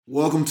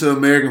Welcome to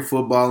American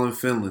Football in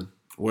Finland,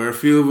 where a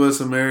few of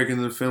us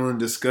Americans in Finland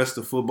discuss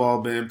the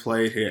football being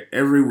played here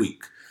every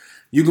week.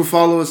 You can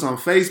follow us on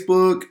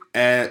Facebook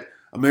at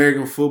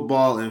American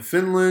Football in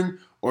Finland,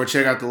 or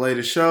check out the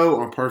latest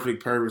show on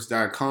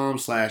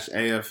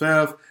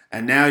perfectpervis.com/AFF.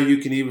 And now you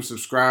can even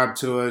subscribe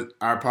to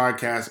our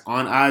podcast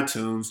on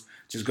iTunes.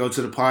 Just go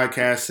to the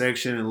podcast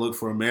section and look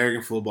for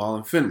American Football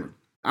in Finland.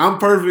 I'm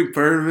Perfect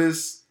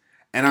Pervis,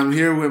 and I'm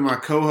here with my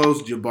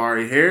co-host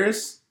Jabari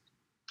Harris.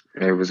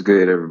 Hey, what's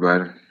good,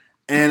 everybody?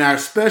 And our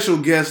special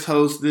guest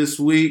host this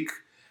week,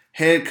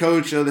 head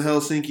coach of the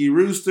Helsinki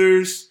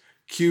Roosters,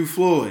 Que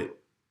Floyd.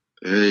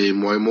 Hey,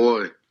 moi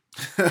moi.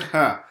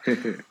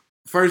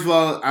 First of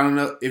all, I don't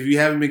know if you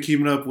haven't been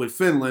keeping up with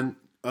Finland.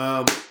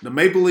 The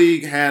Maple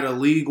League had a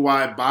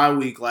league-wide bye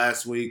week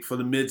last week for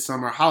the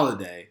Midsummer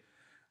holiday.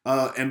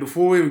 And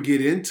before we even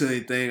get into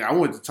anything, I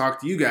wanted to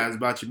talk to you guys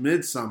about your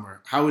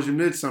Midsummer. How was your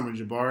Midsummer,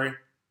 Jabari?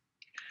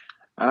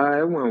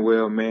 It went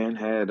well, man.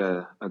 Had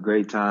a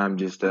great time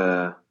just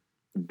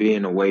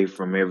being away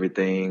from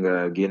everything,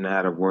 getting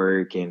out of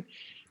work, and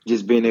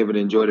just being able to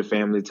enjoy the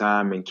family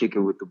time and kick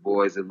it with the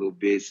boys a little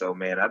bit. So,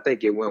 man, I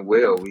think it went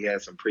well. We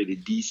had some pretty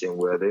decent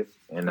weather,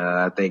 and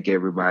I think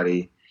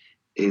everybody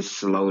is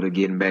slow to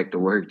getting back to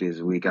work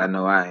this week. I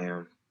know I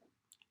am.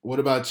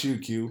 What about you,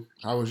 Q?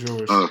 How was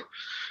yours?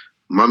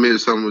 My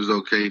midsummer was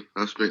okay.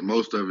 I spent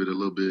most of it a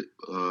little bit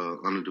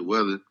under the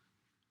weather,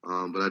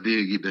 but I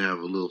did get to have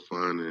a little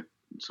fun and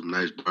some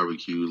nice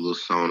barbecue, a little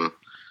sauna.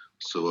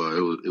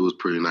 So it was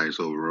pretty nice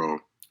overall.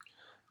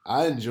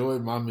 I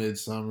enjoyed my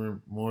midsummer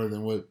more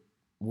than what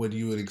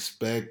you would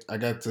expect. I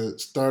got to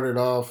start it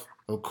off,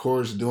 of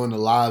course, doing the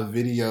live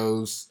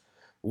videos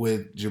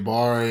with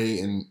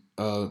Jabari, and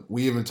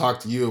we even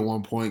talked to you at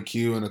one point,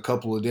 Q, and a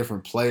couple of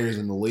different players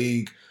in the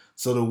league.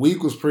 So the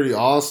week was pretty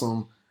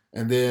awesome.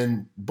 And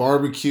then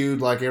barbecued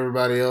like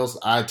everybody else.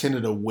 I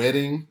attended a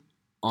wedding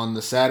on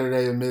the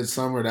Saturday of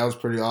midsummer. That was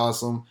pretty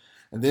awesome.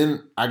 And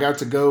then I got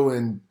to go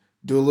and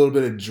do a little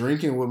bit of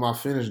drinking with my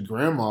Finnish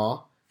grandma,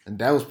 and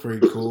that was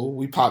pretty cool.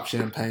 We popped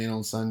champagne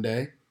on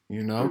Sunday,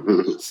 you know.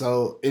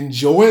 So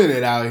enjoying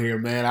it out here,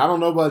 man. I don't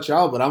know about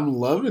y'all, but I'm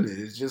loving it.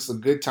 It's just a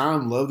good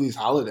time. Love these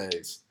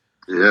holidays.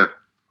 Yeah.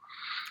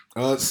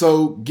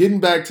 So getting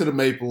back to the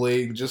Maple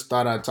League, just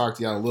thought I'd talk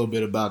to y'all a little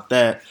bit about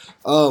that.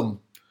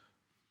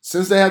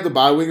 Since they have the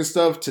bye week and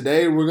stuff,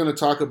 today we're going to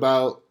talk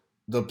about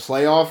the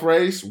playoff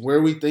race,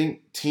 where we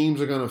think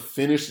teams are going to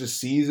finish the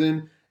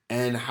season,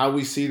 and how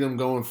we see them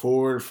going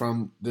forward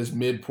from this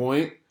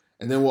midpoint.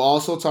 And then we'll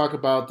also talk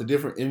about the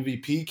different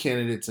MVP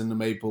candidates in the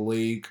Maple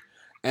League.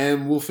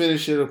 And we'll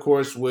finish it, of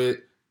course, with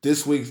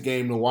this week's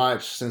game to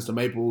watch, since the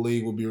Maple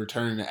League will be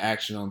returning to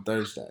action on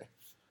Thursday.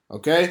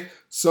 Okay?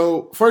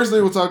 So first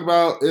thing we'll talk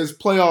about is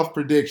playoff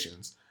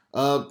predictions.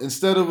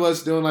 Instead of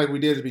us doing like we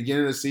did at the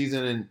beginning of the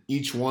season and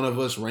each one of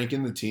us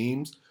ranking the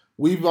teams,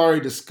 we've already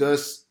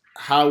discussed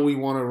how we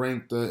want to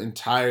rank the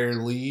entire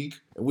league.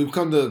 And we've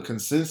come to a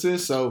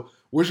consensus, so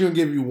we're just going to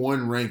give you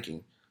one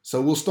ranking.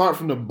 So we'll start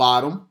from the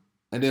bottom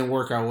and then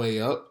work our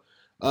way up.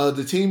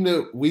 The team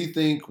that we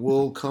think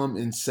will come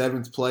in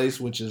 7th place,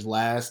 which is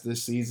last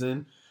this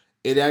season,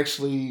 it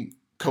actually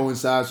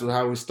coincides with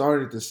how we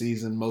started the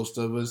season, most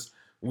of us.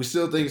 We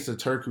still think it's the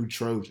Turku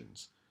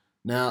Trojans.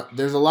 Now,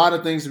 there's a lot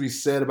of things to be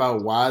said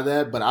about why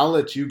that, but I'll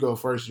let you go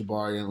first,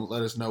 Jabari, and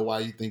let us know why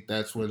you think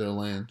that's where they'll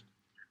land.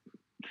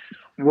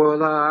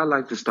 Well, I'd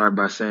like to start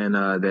by saying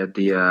that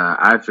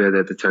I feel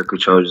that the Turku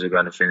Trojans are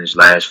going to finish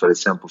last for the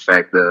simple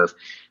fact of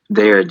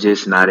they are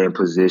just not in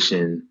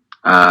position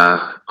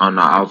on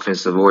the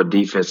offensive or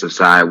defensive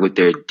side with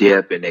their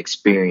depth and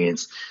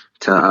experience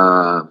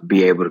to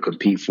be able to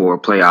compete for a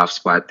playoff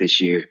spot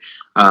this year.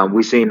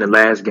 We seen the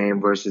last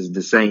game versus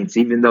the Saints.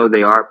 Even though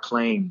they are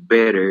playing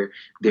better,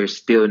 they're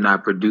still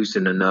not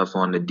producing enough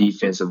on the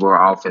defensive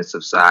or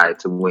offensive side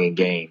to win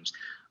games.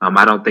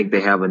 I don't think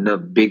they have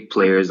enough big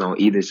players on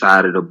either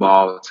side of the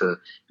ball to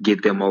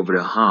get them over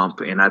the hump.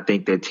 And I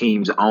think that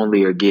teams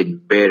only are getting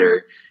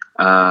better,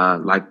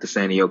 like the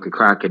San Diego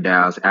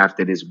Crocodiles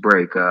after this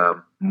break.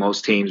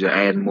 Most teams are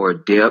adding more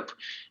depth.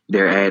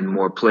 They're adding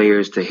more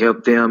players to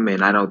help them.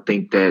 And I don't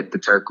think that the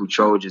Turku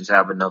Trojans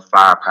have enough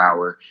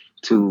firepower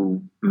to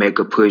make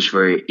a push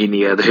for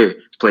any other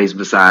place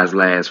besides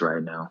last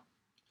right now.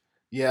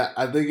 Yeah,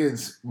 I think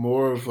it's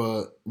more of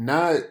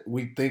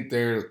we think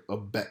they're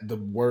the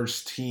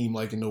worst team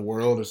like in the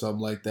world or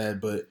something like that,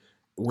 but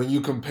when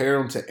you compare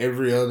them to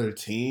every other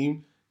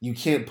team, you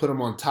can't put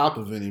them on top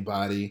of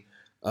anybody.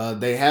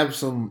 They have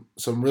some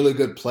really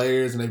good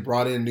players, and they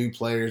brought in new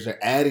players.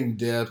 They're adding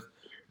depth,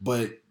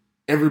 but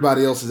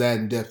everybody else is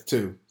adding depth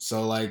too.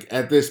 So like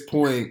at this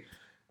point,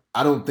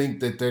 I don't think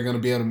that they're going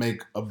to be able to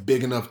make a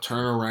big enough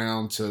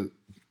turnaround to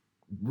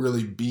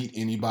really beat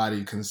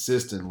anybody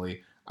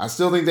consistently. I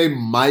still think they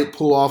might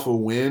pull off a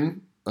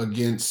win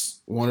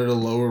against one of the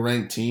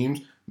lower-ranked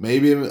teams,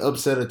 maybe even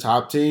upset a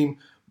top team,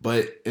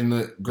 but in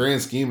the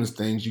grand scheme of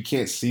things, you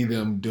can't see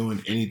them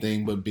doing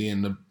anything but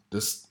being the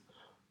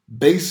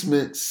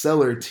basement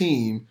cellar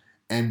team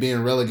and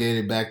being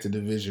relegated back to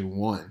Division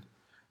 1.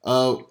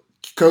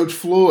 Coach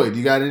Floyd,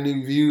 you got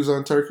any views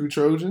on Turku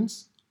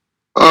Trojans?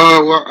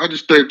 Well, I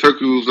just think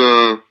Turku's,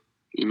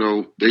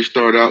 they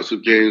start out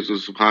some games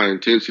with some high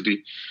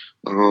intensity,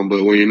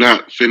 but when you're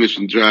not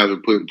finishing drive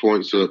and putting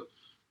points up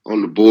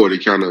on the board,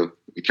 it kind of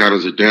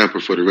is a damper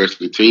for the rest of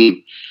the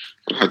team.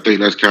 And I think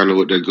that's kind of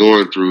what they're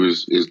going through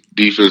is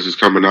defense is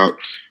coming out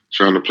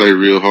trying to play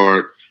real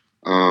hard.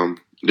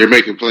 They're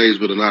making plays,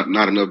 but not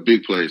enough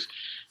big plays.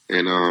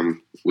 And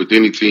with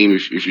any team,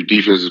 if your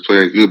defense is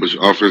playing good, but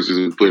your offense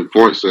isn't putting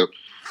points up,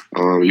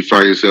 you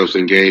find yourselves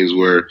in games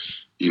where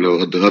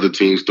the other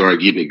teams start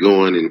getting it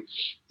going, and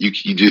you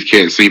just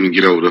can't seem to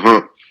get over the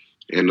hump.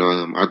 And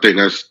I think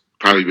that's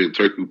probably been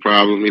Turku's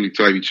problem.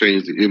 Anytime you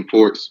change the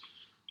imports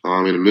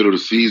in the middle of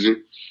the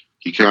season,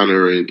 you kind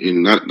of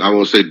in not I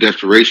won't say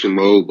desperation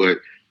mode, but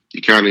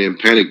you kind of in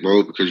panic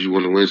mode because you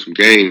want to win some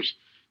games,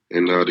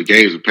 and the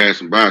games are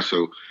passing by.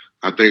 So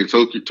I think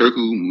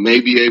Turku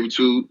may be able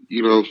to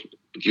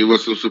give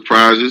us some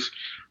surprises.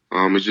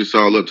 It's just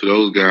all up to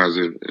those guys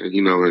and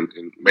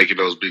making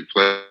those big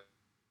plays.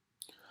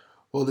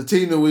 Well, the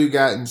team that we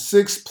got in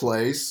sixth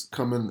place,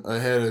 coming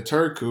ahead of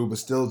Turku, but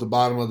still at the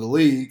bottom of the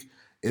league,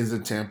 is the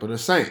Tampa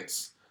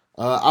Saints.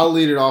 I'll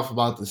lead it off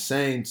about the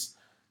Saints.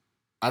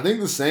 I think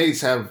the Saints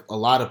have a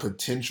lot of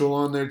potential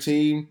on their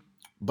team,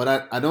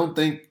 but I don't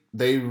think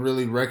they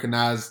really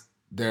recognize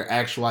their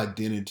actual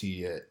identity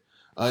yet.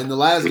 In the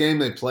last game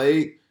they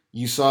played,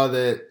 you saw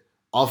that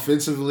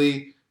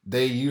offensively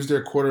they used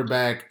their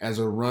quarterback as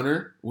a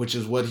runner, which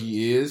is what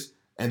he is,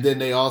 and then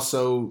they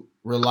also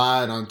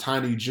relied on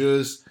Tiny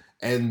Juice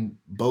and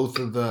both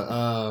of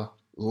the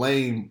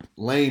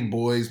lane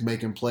boys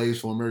making plays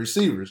for them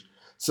receivers.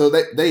 So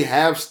they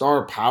have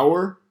star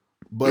power,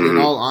 but in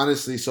all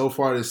honesty, so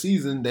far this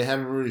season, they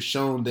haven't really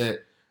shown that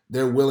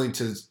they're willing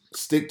to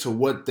stick to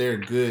what they're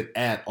good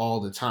at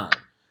all the time.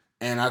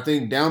 And I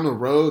think down the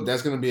road,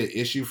 that's going to be an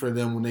issue for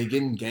them when they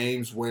get in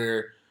games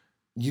where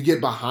you get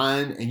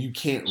behind and you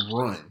can't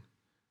run.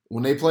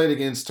 When they played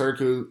against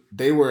Turku,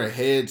 they were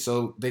ahead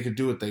so they could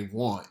do what they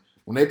want.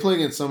 When they play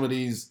against some of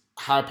these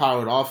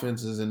high-powered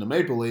offenses in the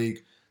Maple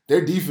League,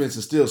 their defense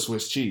is still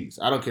Swiss cheese.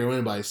 I don't care what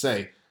anybody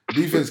say.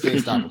 Defense can't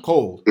stop a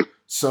cold.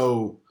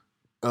 So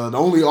the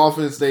only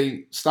offense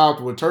they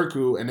stopped with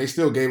Turku, and they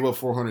still gave up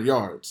 400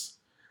 yards.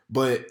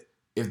 But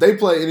if they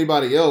play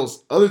anybody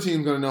else, other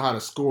teams going to know how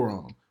to score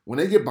on them. When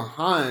they get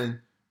behind,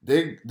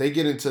 they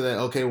get into that,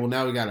 okay, well,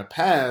 now we got to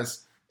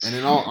pass. And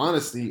in all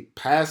honesty,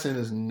 passing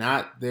is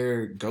not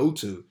their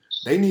go-to.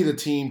 They need a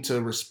team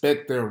to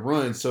respect their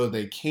run so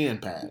they can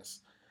pass.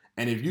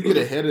 And if you get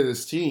ahead of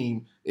this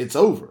team, it's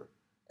over.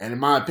 And in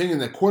my opinion,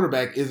 the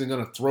quarterback isn't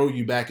going to throw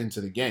you back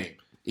into the game.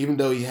 Even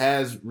though he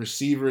has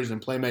receivers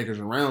and playmakers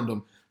around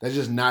him, that's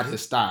just not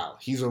his style.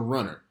 He's a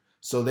runner.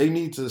 So they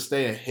need to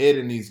stay ahead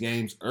in these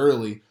games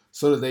early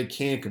so that they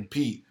can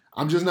compete.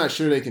 I'm just not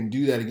sure they can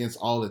do that against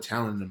all the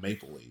talent in the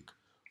Maple League.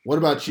 What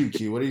about you,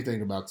 Q? What do you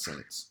think about the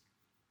Saints?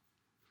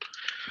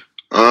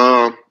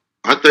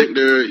 I think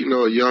they're,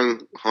 a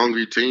young,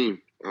 hungry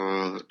team.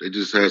 They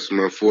just had some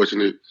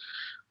unfortunate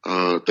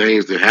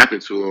things that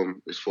happened to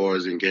them as far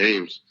as in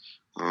games.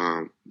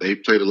 They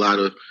played a lot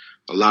of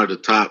the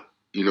top,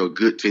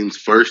 good teams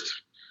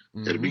first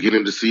at the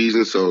beginning of the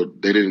season, so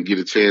they didn't get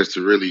a chance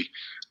to really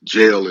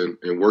gel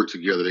and work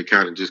together. They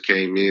kind of just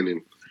came in,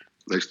 and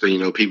next thing you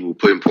know, people were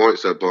putting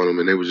points up on them,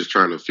 and they were just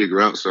trying to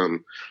figure out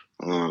something.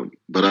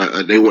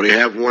 But they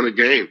have won a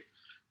game.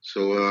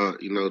 So, I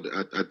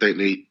think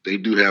they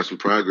do have some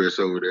progress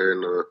over there,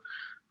 and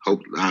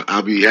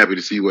I'll be happy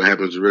to see what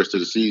happens the rest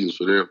of the season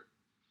for them.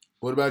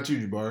 What about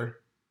you, Jabari?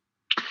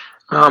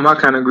 I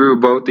kind of agree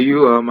with both of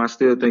you. I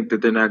still think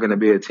that they're not going to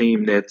be a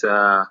team that's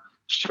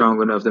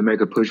strong enough to make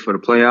a push for the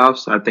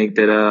playoffs. I think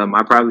that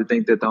I probably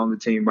think that the only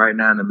team right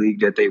now in the league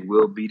that they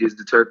will beat is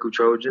the Turku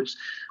Trojans.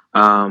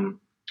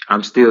 I'm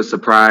still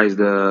surprised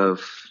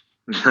of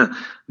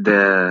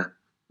the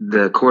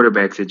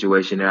quarterback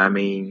situation there. I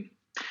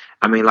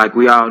mean, like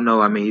we all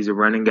know, he's a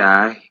running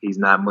guy. He's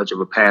not much of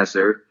a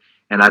passer.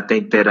 And I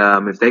think that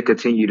if they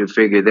continue to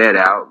figure that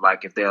out,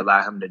 like if they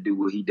allow him to do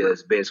what he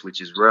does best, which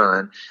is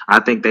run, I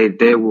think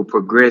they will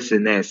progress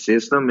in that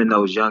system and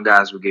those young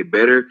guys will get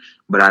better.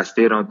 But I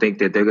still don't think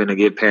that they're going to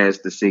get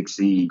past the 6th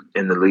seed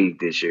in the league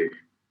this year.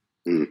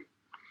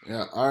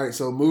 Yeah, all right,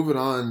 so moving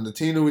on. The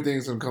team that we think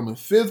is going to come in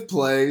 5th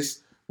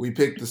place, we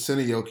picked the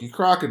Seinäjoki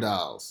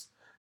Crocodiles.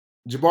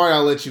 Jabari,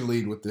 I'll let you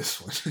lead with this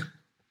one.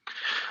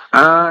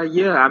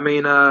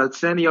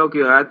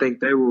 Seinäjoki, I think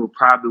they were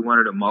probably one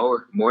of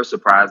the more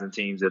surprising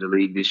teams of the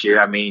league this year.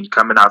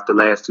 Coming off the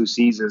last 2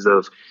 seasons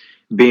of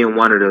being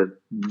one of the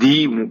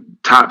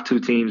top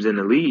 2 teams in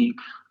the league,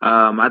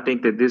 I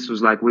think that this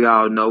was, like we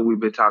all know, we've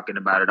been talking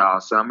about it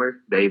all summer.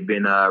 They've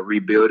been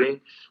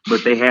rebuilding,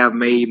 but they have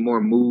made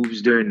more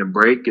moves during the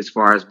break as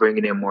far as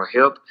bringing in more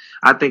help.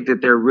 I think that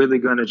they're really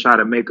going to try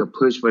to make a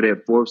push for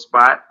that 4th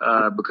spot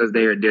because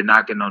they're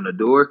knocking on the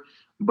door.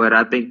 But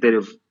I think that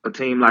if a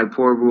team like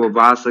Porvoo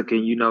Vasa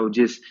can,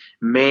 just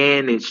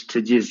manage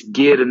to just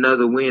get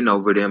another win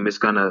over them, it's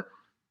going to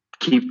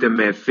keep them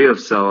at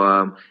fifth.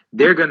 So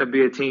they're going to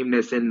be a team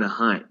that's in the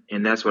hunt,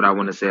 and that's what I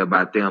want to say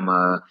about them.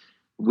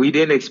 We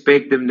didn't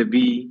expect them to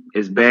be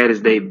as bad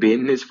as they've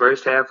been this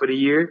first half of the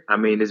year. I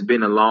mean, it's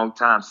been a long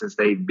time since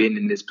they've been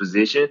in this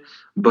position,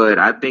 but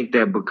I think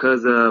that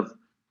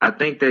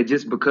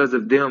just because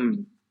of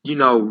them,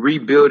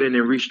 rebuilding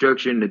and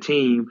restructuring the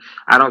team,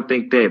 I don't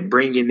think that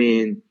bringing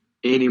in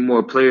any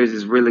more players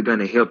is really going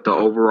to help the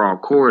overall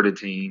core of the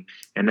team.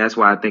 And that's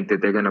why I think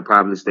that they're going to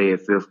probably stay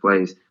at fifth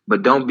place.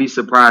 But don't be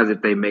surprised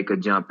if they make a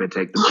jump and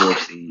take the fourth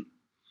seed.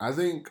 I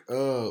think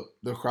the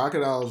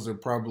Crocodiles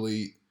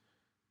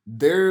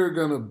they're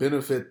going to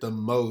benefit the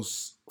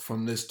most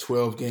from this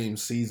 12-game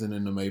season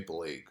in the Maple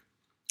League.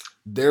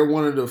 They're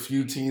one of the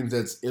few teams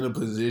that's in a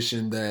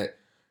position that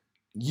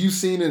you've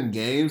seen in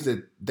games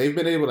that they've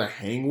been able to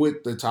hang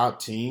with the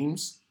top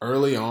teams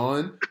early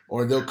on,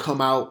 or they'll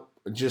come out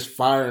just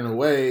firing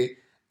away,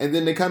 and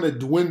then they kind of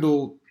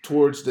dwindle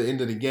towards the end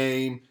of the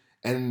game,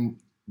 and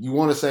you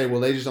want to say, well,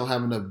 they just don't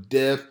have enough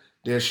depth.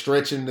 They're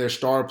stretching their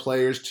star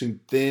players too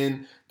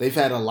thin. They've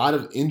had a lot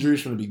of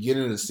injuries from the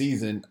beginning of the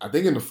season. I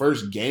think in the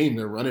first game,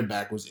 their running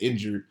back was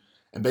injured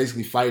and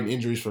basically fighting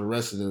injuries for the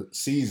rest of the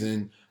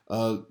season.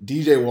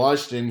 DJ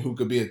Washington, who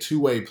could be a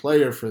two-way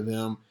player for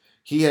them,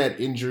 he had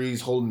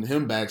injuries holding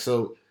him back.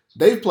 So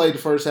they've played the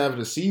first half of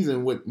the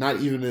season with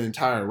not even an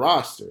entire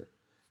roster.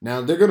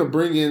 Now, they're going to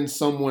bring in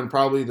someone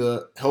probably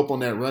to help on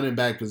that running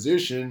back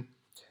position,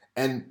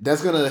 and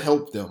that's going to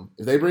help them.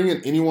 If they bring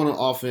in anyone on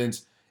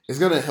offense, it's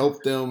going to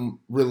help them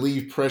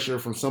relieve pressure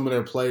from some of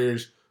their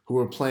players who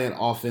are playing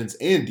offense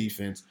and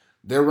defense.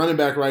 Their running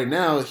back right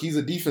now, he's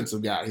a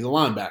defensive guy. He's a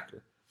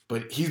linebacker.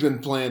 But he's been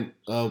playing,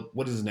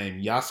 what is his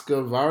name,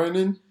 Jaska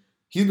Varinen?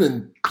 He's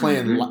been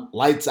playing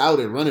lights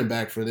out at running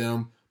back for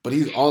them, but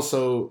he's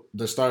also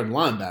the starting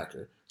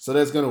linebacker. So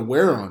that's going to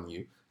wear on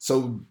you.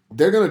 So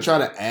they're going to try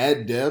to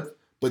add depth,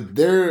 but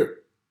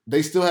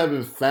they still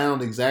haven't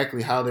found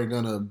exactly how they're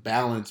going to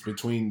balance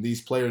between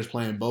these players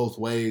playing both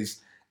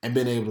ways and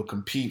being able to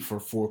compete for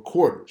 4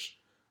 quarters.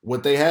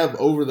 What they have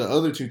over the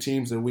other 2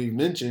 teams that we've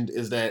mentioned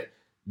is that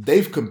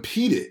they've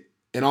competed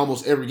in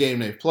almost every game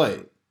they've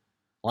played.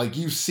 Like,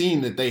 you've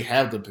seen that they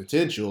have the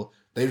potential.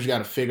 They've just got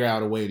to figure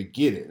out a way to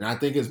get it. And I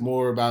think it's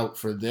more about,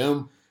 for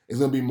them, it's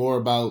going to be more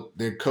about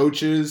their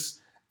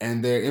coaches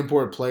and their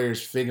import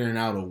players figuring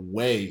out a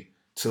way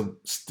to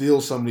steal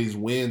some of these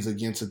wins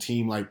against a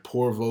team like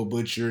Porvo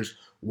Butchers,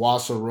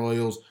 Wausau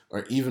Royals,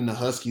 or even the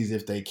Huskies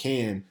if they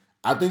can.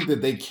 I think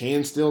that they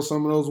can steal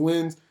some of those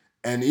wins.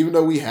 And even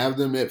though we have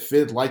them at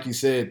 5th, like you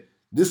said,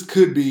 this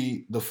could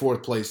be the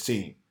 4th place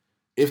team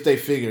if they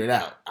figure it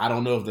out. I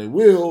don't know if they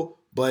will,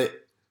 but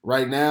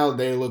right now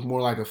they look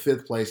more like a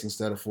 5th place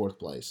instead of 4th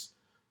place.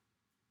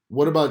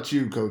 What about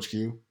you, Coach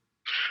Q?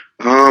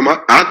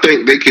 I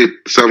think they could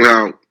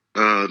somehow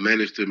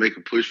manage to make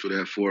a push for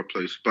that 4th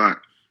place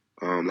spot.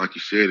 Like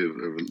you said,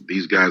 if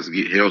these guys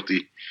get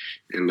healthy,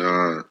 and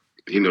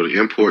the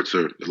imports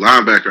are the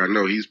linebacker. I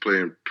know he's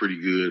playing pretty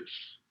good,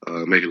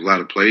 making a lot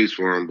of plays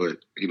for him. But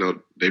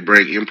they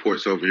bring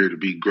imports over here to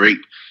be great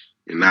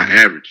and not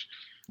average.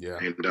 Yeah.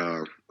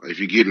 And if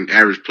you're getting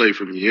average play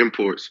from your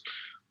imports,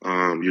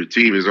 your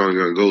team is only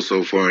going to go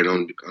so far and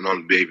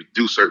only be able to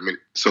do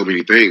so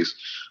many things.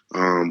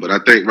 But I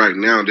think right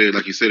now,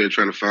 like you said, they're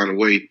trying to find a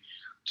way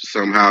to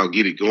somehow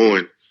get it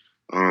going.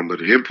 But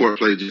the import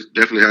play just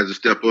definitely has to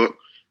step up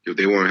if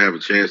they want to have a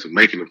chance of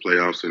making the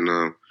playoffs.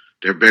 And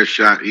their best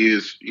shot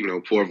is,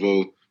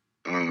 Porvo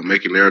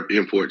making their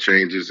import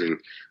changes and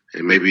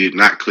maybe it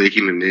not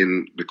clicking, and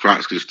then the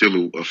Crocs can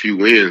steal a few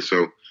wins.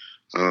 So,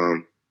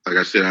 like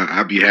I said,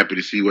 I'd be happy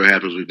to see what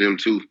happens with them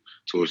too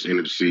towards the end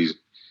of the season.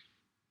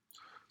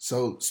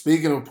 So,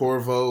 speaking of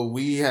Porvo,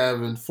 we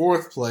have in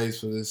 4th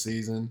place for this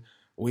season,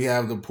 we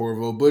have the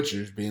Porvo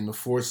Butchers being the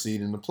 4th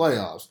seed in the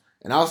playoffs.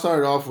 And I'll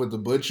start off with the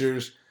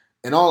Butchers.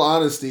 In all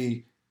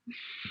honesty,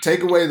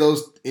 take away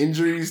those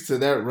injuries to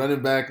that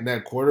running back and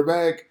that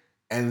quarterback,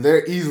 and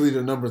they're easily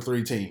the number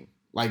 3 team.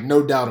 Like,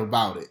 no doubt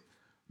about it.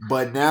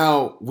 But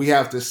now we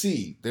have to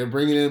see. They're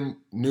bringing in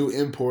new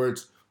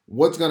imports.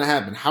 What's going to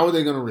happen? How are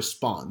they going to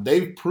respond?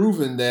 They've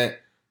proven that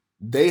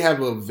they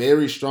have a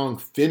very strong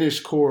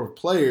finished core of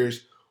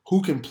players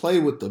who can play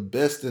with the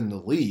best in the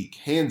league,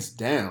 hands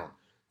down.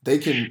 They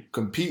can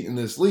compete in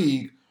this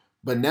league,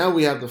 but now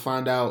we have to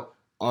find out,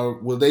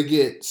 will they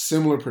get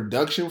similar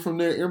production from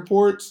their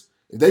imports?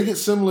 If they get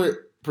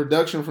similar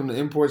production from the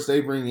imports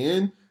they bring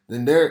in,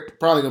 then they're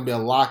probably going to be a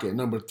lock at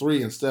number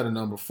 3 instead of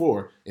number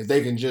 4 if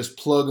they can just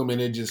plug them and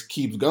it just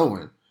keeps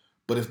going.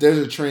 But if there's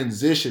a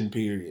transition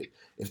period,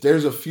 if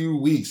there's a few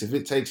weeks, if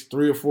it takes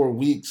 3 or 4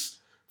 weeks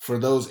for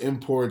those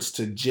imports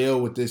to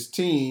gel with this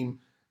team,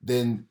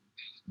 then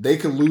they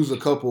could lose a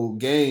couple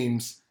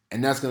games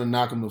and that's going to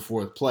knock them to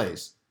 4th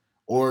place.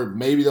 Or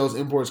maybe those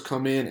imports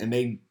come in and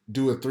they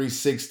do a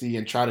 360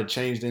 and try to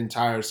change the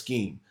entire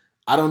scheme.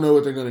 I don't know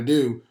what they're going to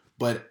do,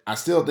 but I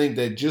still think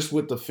that just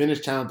with the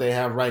finished talent they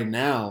have right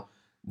now,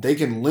 they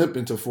can limp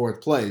into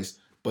 4th place.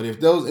 But if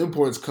those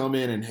imports come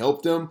in and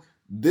help them,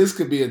 this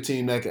could be a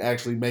team that could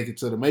actually make it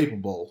to the Maple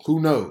Bowl.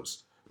 Who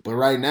knows? But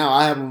right now,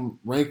 I have them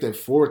ranked at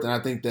 4th, and I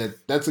think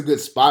that that's a good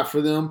spot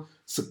for them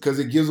because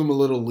it gives them a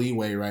little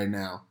leeway right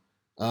now.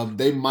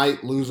 They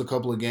might lose a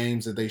couple of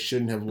games that they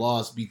shouldn't have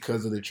lost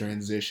because of the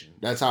transition.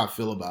 That's how I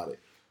feel about it.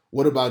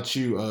 What about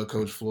you,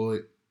 Coach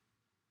Floyd?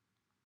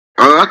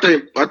 I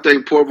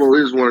think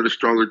Portland is one of the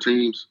stronger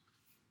teams.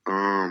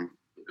 Um,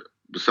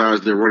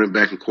 Besides their running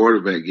back and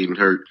quarterback getting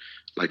hurt,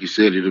 like you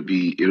said, it'll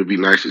be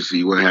nice to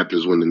see what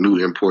happens when the new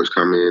imports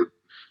come in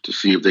to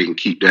see if they can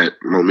keep that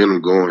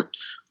momentum going.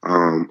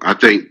 I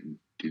think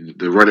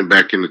the running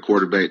back and the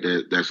quarterback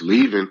that's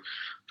leaving,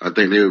 I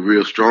think they're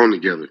real strong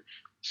together.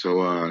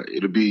 So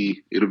it'll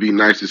be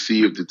nice to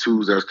see if the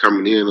twos that's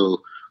coming in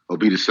will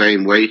be the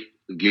same way,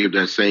 give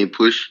that same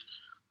push.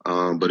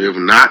 But if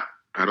not,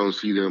 I don't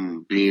see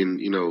them being.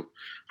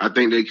 I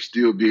think they can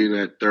still be in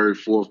that third,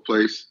 fourth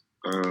place,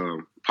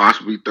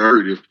 possibly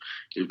third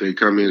if they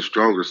come in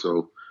stronger.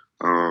 So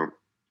um,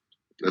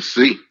 let's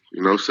see.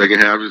 Second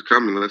half is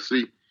coming. Let's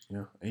see.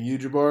 Yeah, and you,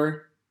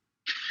 Jabari?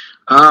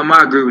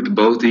 I agree with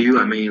both of you.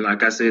 I mean,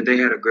 like I said, they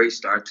had a great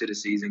start to the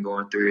season,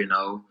 going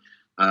 3-0.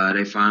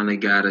 They finally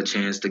got a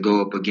chance to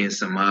go up against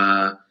some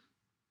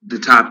the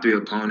top three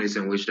opponents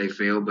in which they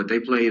failed, but they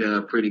played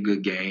pretty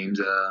good games.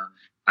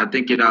 I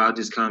think it all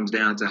just comes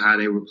down to how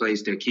they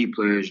replaced their key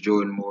players,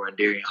 Jordan Moore and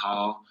Darian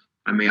Hall.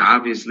 I mean,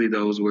 obviously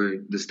those were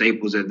the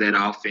staples of that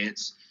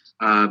offense.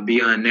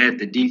 Beyond that,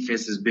 the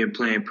defense has been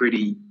playing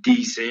pretty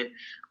decent.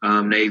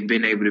 They've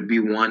been able to be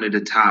one of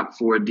the top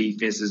 4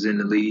 defenses in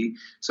the league.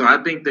 So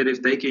I think that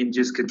if they can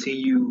just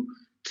continue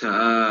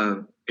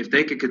to if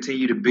they could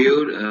continue to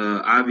build,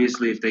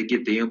 obviously if they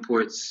get the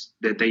imports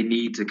that they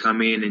need to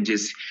come in and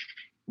just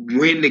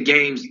win the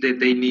games that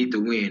they need to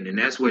win, and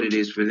that's what it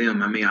is for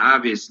them. I mean,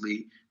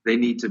 obviously they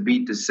need to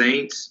beat the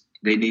Saints,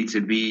 they need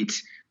to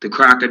beat the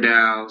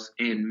Crocodiles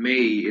in May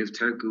if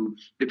Turku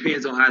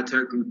depends on how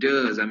Turku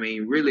does. I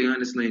mean, really,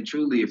 honestly and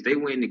truly, if they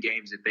win the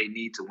games that they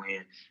need to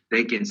win,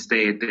 they can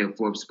stay at their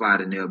 4th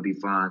spot and they'll be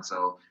fine.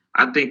 So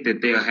I think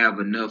that they'll have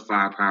enough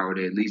firepower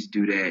to at least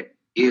do that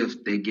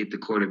if they get the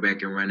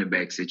quarterback and running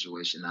back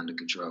situation under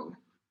control.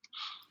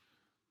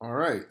 All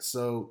right,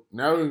 so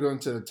now we're going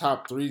to the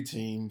top 3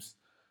 teams,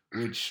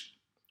 which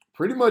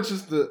pretty much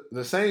is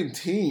the same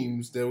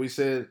teams that we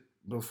said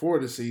before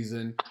the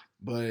season,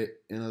 but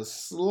in a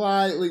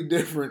slightly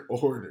different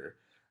order.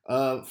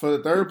 For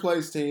the 3rd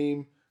place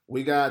team,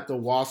 we got the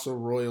Wausau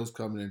Royals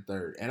coming in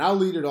 3rd. And I'll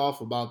lead it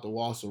off about the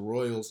Wausau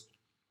Royals.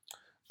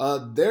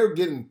 They're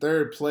getting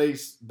 3rd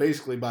place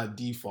basically by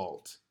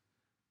default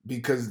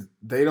because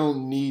they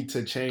don't need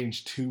to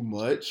change too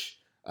much.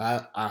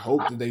 I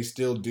hope that they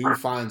still do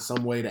find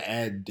some way to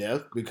add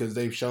depth because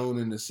they've shown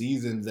in the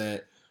season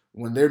that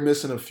when they're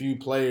missing a few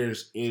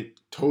players, it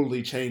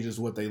totally changes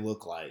what they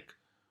look like.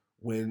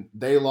 When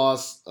they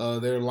lost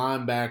their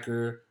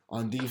linebacker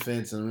on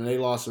defense and when they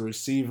lost a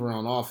receiver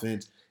on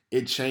offense,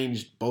 it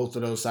changed both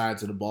of those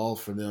sides of the ball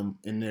for them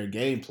in their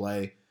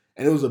gameplay,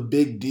 and it was a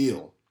big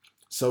deal.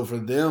 So for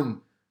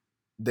them,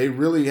 they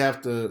really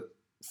have to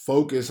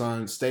focus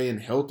on staying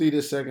healthy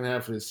the second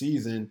half of the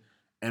season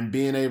and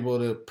being able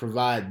to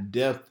provide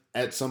depth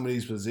at some of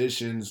these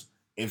positions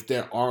if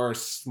there are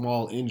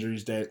small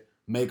injuries that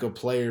make a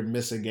player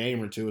miss a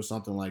game or two or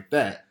something like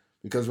that.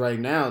 Because right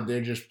now,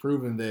 they're just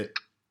proving that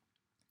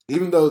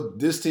even though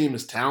this team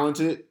is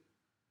talented,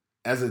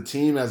 as a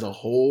team as a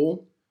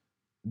whole,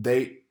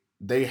 they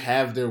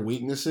have their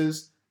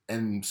weaknesses.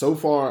 And so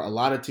far, a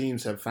lot of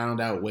teams have found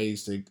out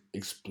ways to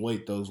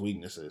exploit those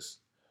weaknesses.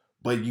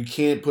 But you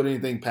can't put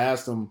anything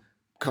past them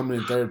coming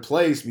in 3rd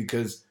place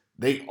because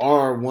they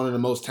are one of the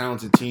most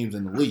talented teams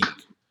in the league.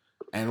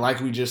 And like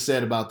we just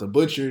said about the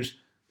Butchers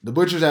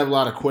have a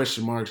lot of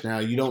question marks now.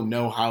 You don't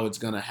know how it's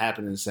going to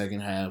happen in the second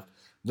half.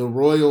 The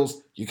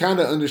Royals, you kind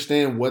of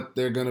understand what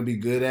they're going to be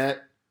good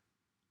at,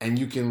 and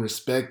you can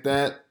respect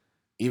that,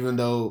 even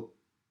though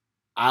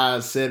I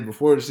said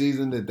before the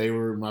season that they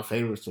were my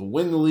favorites to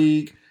win the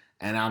league.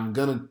 And I'm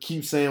going to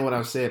keep saying what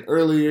I've said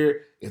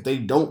earlier. If they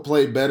don't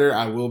play better,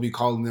 I will be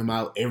calling them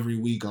out every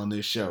week on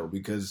this show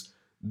because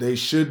they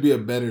should be a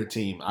better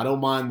team. I don't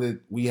mind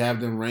that we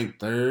have them ranked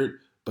 3rd,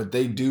 but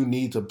they do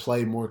need to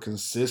play more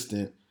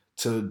consistent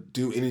to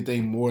do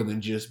anything more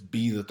than just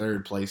be the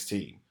 3rd place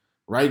team.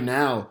 Right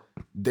now,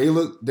 they're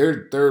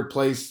 3rd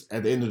place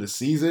at the end of the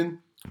season,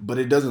 but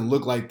it doesn't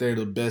look like they're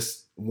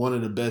one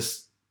of the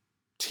best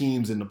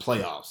teams in the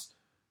playoffs.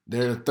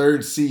 They're the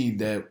 3rd seed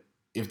that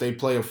if they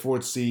play a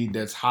 4th seed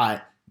that's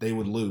hot, they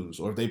would lose.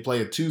 Or if they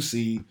play a 2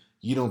 seed,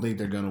 you don't think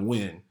they're going to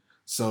win.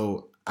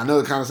 So I know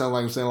it kind of sounds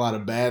like I'm saying a lot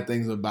of bad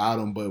things about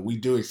them, but we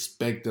do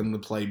expect them to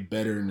play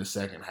better in the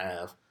second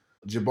half.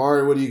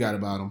 Jabari, what do you got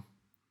about them?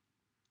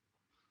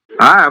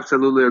 I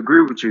absolutely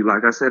agree with you.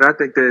 Like I said, I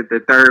think that the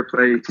 3rd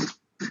place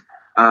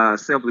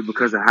simply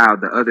because of how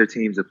the other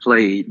teams have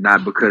played,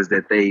 not because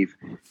that they've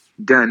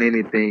done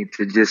anything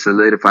to just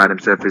solidify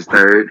themselves as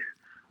 3rd.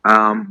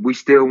 We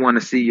still want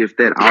to see if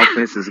that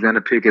offense is going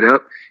to pick it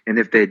up and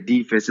if that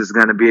defense is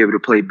going to be able to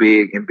play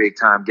big in big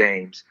time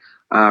games.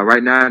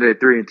 Right now they're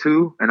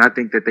 3-2, and I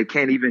think that they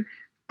can't even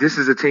this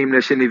is a team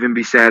that shouldn't even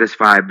be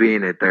satisfied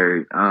being at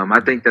third.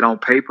 I think that on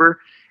paper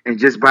and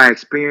just by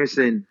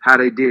experiencing how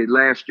they did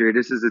last year,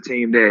 this is a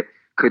team that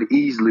could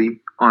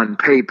easily, on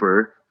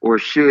paper, or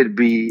should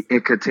be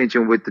in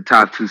contention with the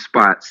top two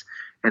spots.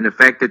 And the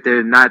fact that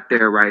they're not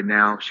there right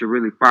now should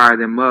really fire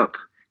them up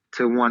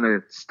to want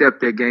to step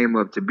their game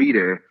up to be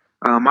there.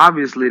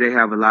 Obviously, they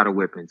have a lot of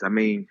weapons. I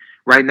mean,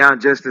 right now,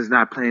 Justin's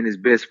not playing his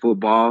best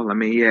football. I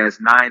mean, he has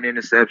 9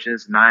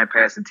 interceptions, 9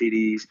 passing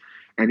TDs,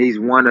 and he's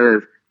one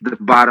of the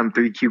bottom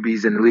 3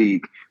 QBs in the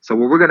league. So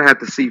what we're going to have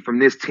to see from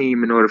this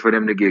team in order for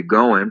them to get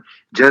going,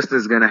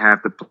 Justin's going to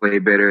have to play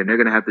better, and they're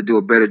going to have to do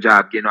a better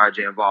job getting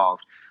RJ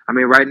involved. I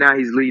mean, right now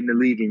he's leading the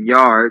league in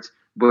yards,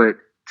 but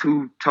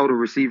 2 total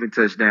receiving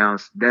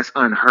touchdowns. That's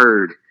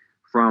unheard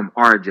from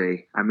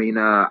RJ. I mean,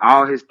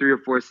 all his 3 or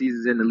 4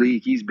 seasons in the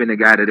league, he's been a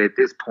guy that at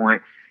this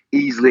point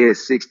easily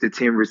has 6 to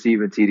 10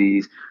 receiving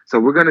TDs. So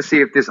we're going to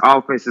see if this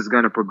offense is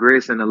going to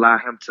progress and allow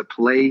him to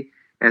play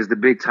as the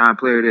big time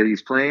player that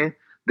he's playing.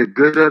 The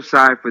good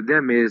upside for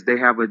them is they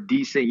have a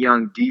decent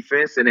young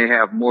defense and they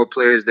have more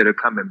players that are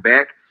coming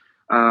back.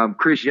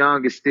 Chris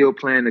Young is still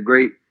playing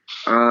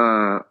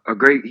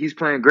he's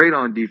playing great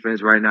on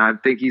defense right now. I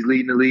think he's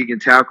leading the league in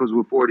tackles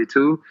with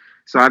 42.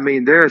 So, I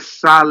mean, they're a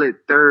solid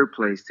third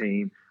place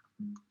team,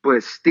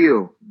 but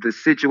still the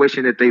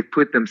situation that they've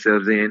put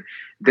themselves in,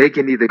 they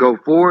can either go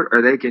forward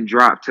or they can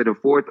drop to the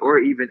 4th or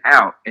even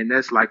out. And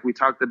that's like we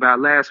talked about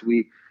last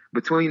week,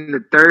 between the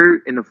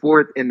 3rd and the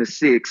 4th and the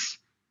 6th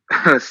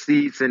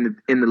seeds in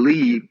the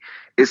league,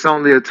 it's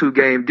only a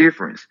 2-game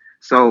difference.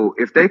 So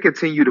if they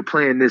continue to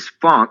play in this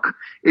funk,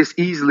 it's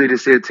easily to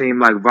see a team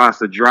like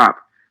Vasa drop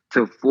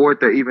to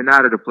 4th or even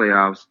out of the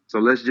playoffs. So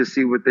let's just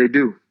see what they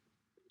do.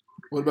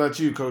 What about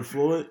you, Coach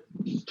Floyd?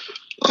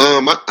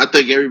 I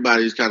think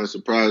everybody's kind of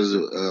surprised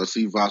to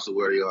see Vasa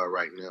where they are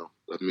right now.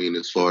 I mean,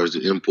 as far as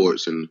the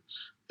imports and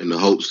the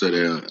hopes that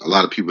a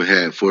lot of people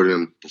had for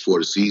them before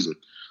the season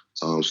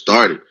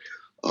started.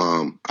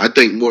 I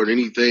think more than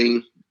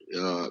anything,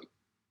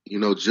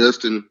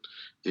 Justin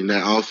in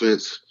that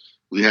offense,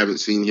 we haven't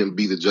seen him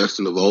be the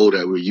Justin of old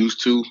that we're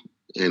used to,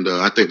 and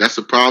I think that's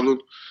a problem.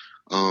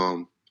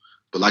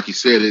 But like you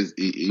said,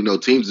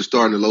 teams are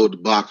starting to load the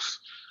box.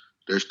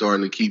 They're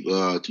starting to keep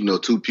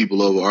 2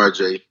 people over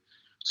RJ,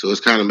 so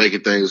it's kind of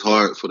making things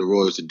hard for the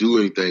Royals to do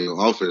anything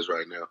on offense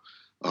right now.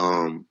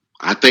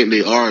 I think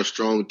they are a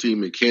strong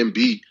team and can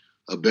be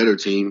a better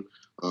team.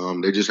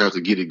 They just have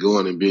to get it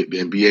going and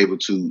be able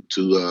to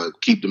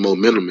keep the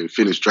momentum and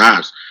finish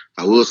drives.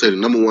 I will say the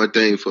number one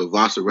thing for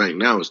Vasa right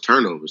now is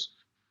turnovers.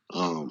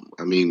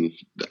 I mean,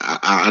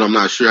 I'm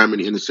not sure how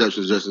many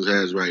interceptions Justin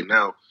has right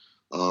now,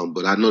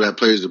 but I know that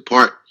plays a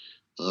part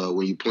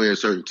when you play in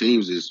certain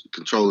teams is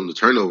controlling the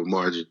turnover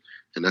margin,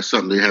 and that's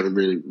something they haven't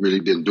really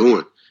been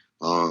doing.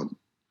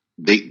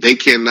 They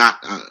cannot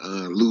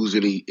lose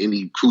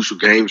any crucial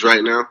games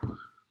right now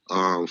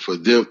for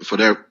their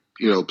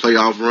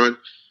playoff run.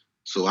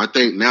 So I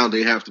think now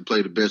they have to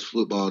play the best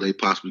football they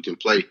possibly can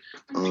play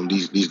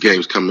these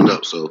games coming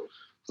up. So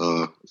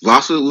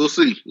Vasa, we'll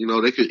see.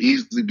 They could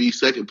easily be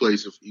second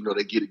place if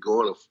they get it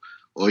going,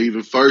 or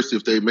even first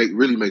if they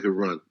really make a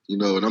run.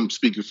 And I'm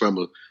speaking from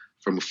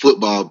a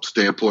football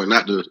standpoint,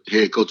 not the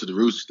head coach of the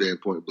Roosters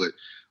standpoint. But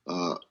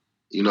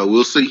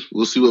we'll see.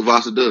 We'll see what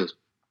Vasa does.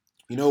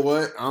 You know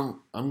what? I'm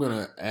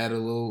gonna add a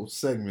little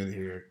segment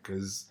here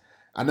because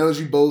I know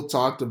you both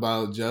talked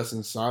about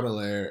Justin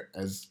Sotomayor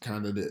as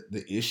kind of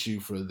the issue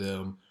for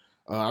them.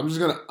 I'm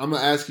gonna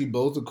ask you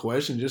both a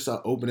question, just an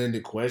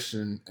open-ended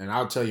question, and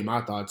I'll tell you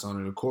my thoughts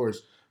on it, of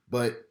course.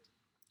 But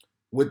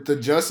with the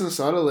Justin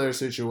Sotomayor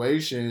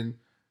situation,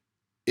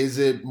 is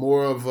it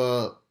more of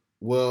a,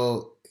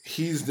 well,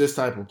 he's this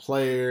type of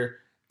player,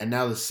 and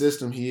now the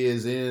system he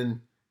is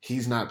in,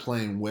 he's not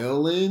playing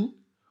well in?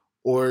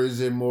 Or is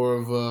it more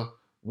of a,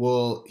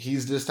 well,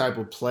 he's this type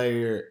of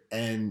player,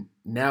 and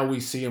now we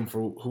see him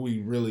for who he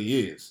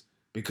really is?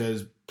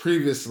 Because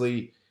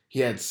previously he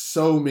had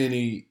so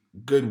many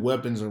good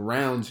weapons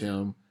around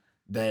him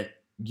that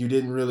you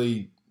didn't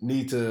really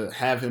need to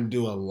have him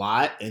do a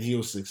lot, and he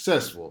was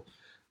successful.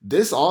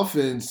 This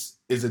offense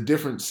is a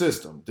different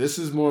system. This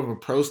is more of a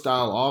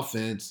pro-style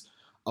offense.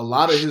 A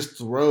lot of his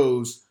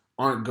throws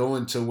aren't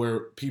going to where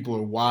people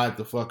are wide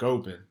the fuck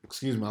open.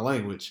 Excuse my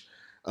language.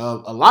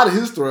 A lot of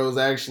his throws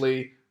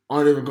actually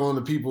aren't even going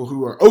to people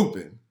who are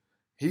open.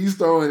 He's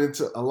throwing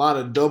into a lot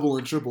of double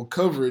and triple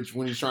coverage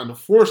when he's trying to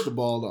force the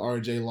ball to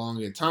RJ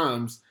Long at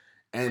times.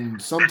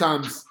 And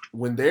sometimes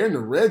when they're in the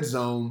red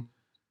zone,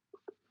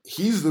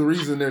 he's the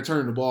reason they're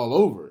turning the ball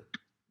over.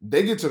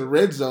 They get to the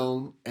red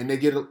zone and they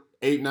get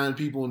 8-9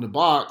 people in the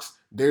box.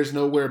 There's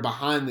nowhere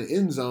behind the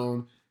end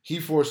zone. He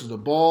forces the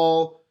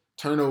ball,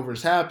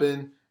 turnovers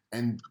happen,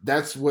 and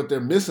that's what they're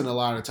missing a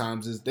lot of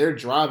times is they're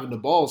driving the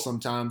ball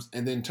sometimes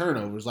and then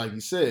turnovers, like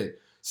you said.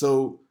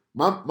 So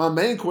my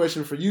main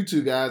question for you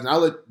two guys, and I'll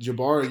let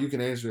Jabari, you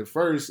can answer it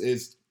first,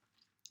 is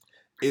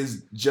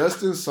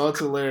Justin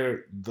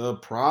Sotomayor the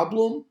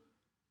problem,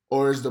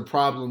 or is the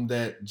problem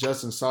that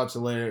Justin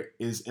Sotomayor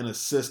is in a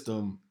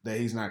system that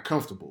he's not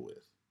comfortable with?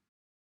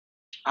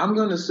 I'm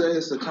gonna say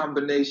it's a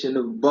combination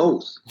of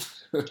both,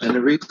 and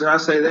the reason I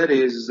say that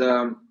is,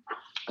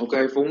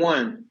 okay, for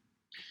one,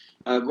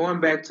 going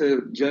back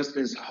to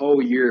Justin's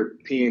whole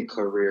European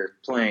career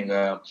playing,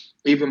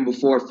 even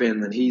before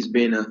Finland, he's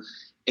been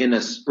in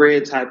a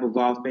spread type of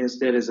offense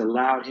that has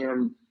allowed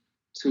him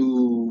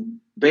to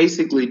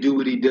basically do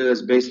what he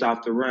does based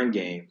off the run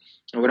game.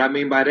 And what I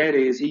mean by that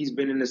is he's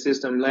been in the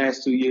system the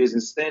last 2 years in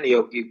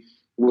Stanioki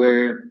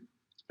where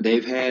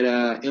they've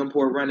had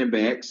import running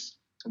backs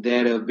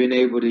that have been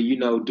able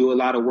to, do a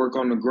lot of work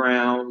on the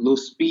ground, little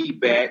speed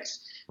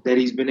backs that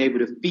he's been able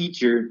to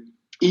feature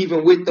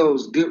even with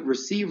those good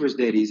receivers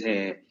that he's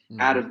had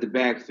out of the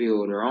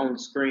backfield or on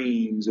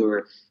screens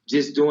or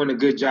just doing a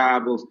good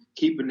job of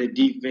keeping the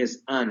defense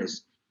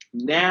honest.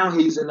 Now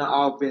he's in the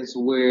offense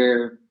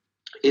where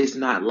it's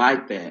not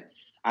like that.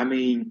 I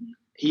mean,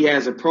 he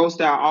has a pro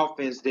style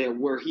offense that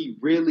where he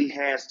really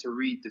has to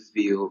read the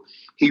field.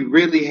 He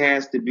really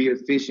has to be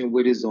efficient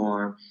with his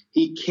arm.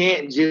 He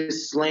can't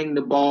just sling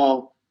the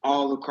ball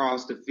all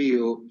across the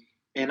field.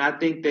 And I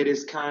think that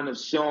it's kind of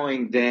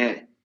showing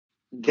that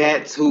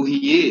that's who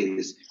he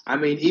is. I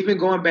mean, even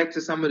going back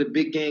to some of the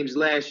big games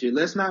last year,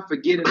 let's not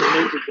forget in the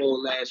Maple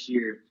Bowl last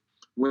year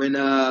when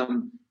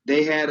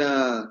they had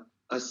a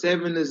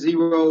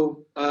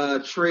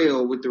 7-0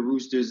 trail with the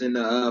Roosters in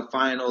the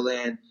final,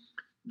 and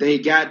they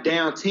got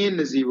down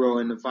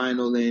 10-0 in the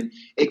final, and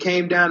it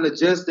came down to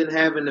Justin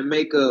having to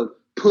make a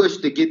push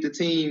to get the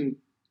team,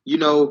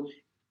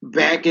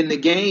 back in the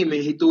game,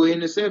 and he threw an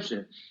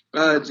interception.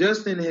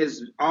 Justin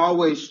has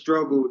always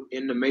struggled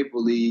in the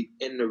Maple League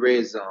in the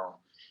red zone.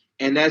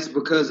 And that's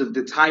because of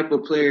the type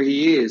of player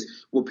he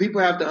is. What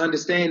people have to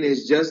understand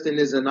is Justin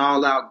is an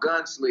all-out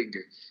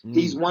gunslinger.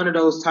 He's one of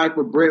those type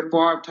of Brett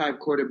Favre type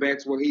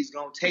quarterbacks where he's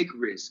going to take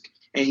risk,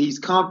 and he's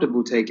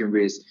comfortable taking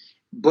risk.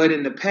 But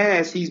in the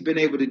past, he's been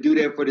able to do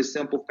that for the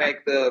simple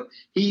fact of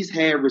he's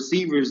had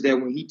receivers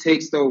that when he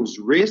takes those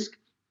risks,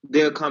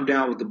 they'll come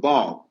down with the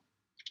ball.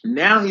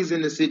 Now he's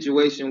in a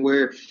situation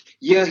where,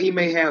 yeah, he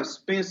may have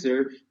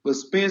Spencer, but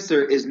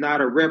Spencer is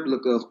not a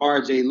replica of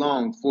R.J.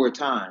 Long 4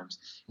 times.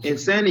 In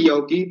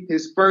Sanioki,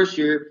 his first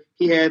year,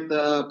 he had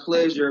the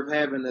pleasure of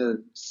having a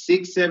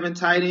 6'7"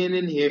 tight end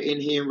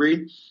in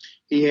Henry.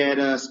 He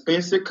had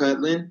Spencer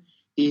Cutland.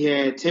 He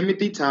had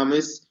Timothy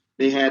Thomas.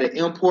 They had an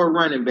import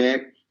running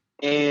back.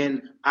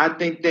 And I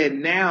think that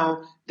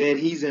now that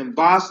he's in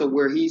Vasa,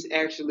 where he's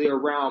actually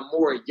around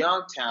more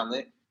young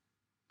talent,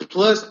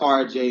 plus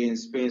RJ and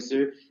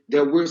Spencer,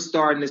 that we're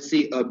starting to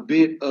see a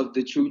bit of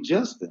the true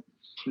Justin.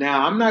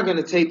 Now, I'm not going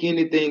to take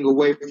anything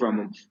away from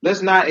him.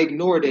 Let's not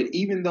ignore that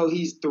even though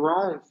he's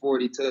thrown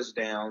 40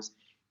 touchdowns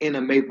in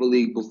a Maple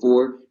League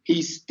before,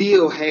 he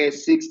still had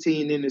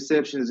 16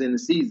 interceptions in the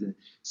season.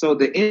 So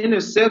the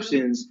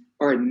interceptions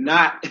are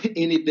not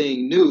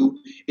anything new.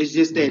 It's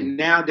just that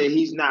now that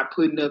he's not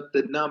putting up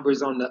the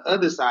numbers on the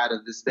other side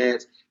of the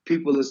stats,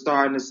 people are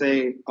starting to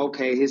say,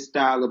 okay, his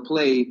style of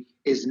play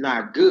is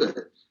not good.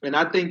 And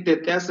I think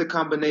that that's a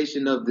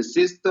combination of the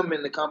system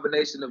and the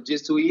combination of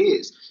just who he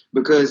is.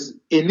 Because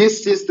in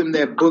this system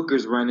that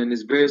Booker's running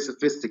is very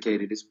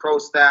sophisticated. It's pro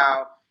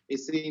style. It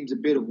seems a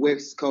bit of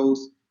West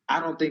Coast. I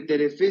don't think that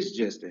it fits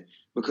Justin.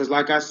 Because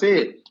like I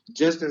said,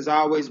 Justin's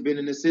always been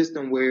in a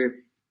system where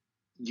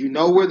you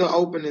know where the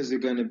openings are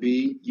going to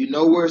be. You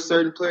know where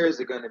certain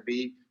players are going to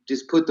be.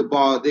 Just put the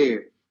ball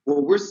there.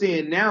 What we're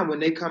seeing now when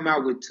they come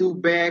out with 2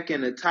 back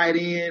and a tight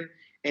end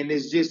and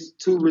it's just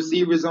 2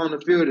 receivers on the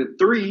field of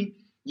 3,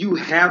 you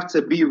have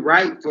to be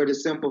right for the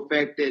simple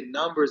fact that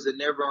numbers are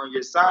never on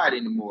your side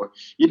anymore.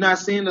 You're not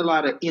seeing a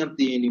lot of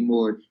empty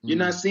anymore. You're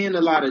not seeing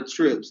a lot of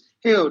trips.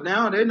 Hell,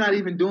 now they're not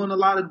even doing a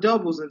lot of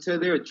doubles until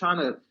they're trying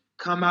to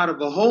come out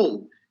of a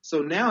hole.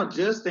 So now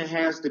Justin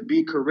has to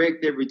be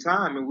correct every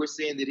time, and we're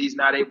seeing that he's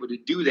not able to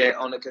do that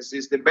on a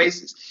consistent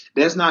basis.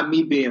 That's not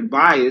me being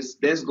biased.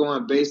 That's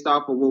going based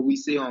off of what we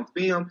see on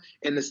film,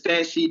 and the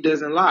stat sheet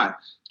doesn't lie.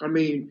 I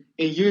mean,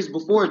 in years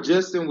before,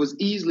 Justin was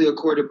easily a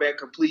quarterback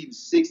completing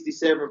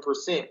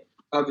 67%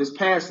 of his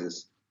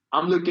passes.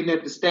 I'm looking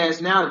at the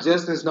stats now.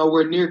 Justin's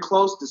nowhere near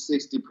close to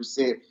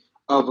 60%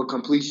 of a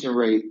completion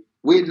rate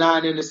with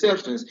 9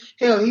 interceptions.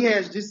 Hell, he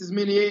has just as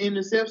many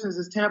interceptions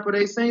as Tampa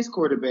Bay Saints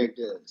quarterback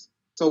does.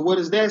 So what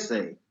does that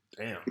say?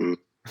 Damn.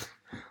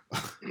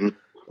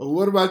 Well,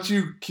 what about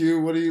you,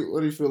 Q? What do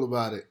you feel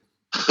about it?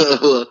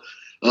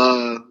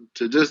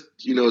 To just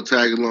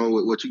tag along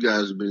with what you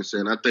guys have been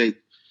saying, I think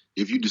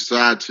if you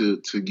decide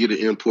to get an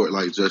import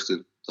like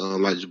Justin,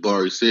 like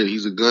Jabari said,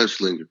 he's a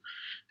gunslinger,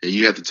 and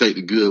you have to take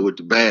the good with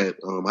the bad.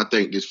 I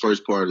think this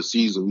first part of the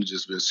season we've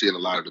just been seeing a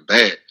lot of the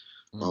bad.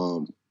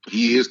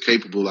 He is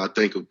capable, I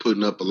think, of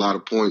putting up a lot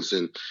of points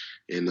and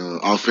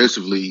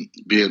offensively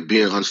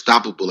being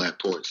unstoppable at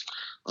points.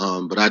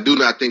 But I do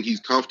not think he's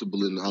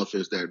comfortable in the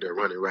offense that they're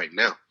running right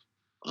now.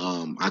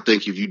 I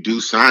think if you do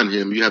sign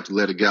him, you have to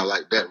let a guy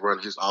like that run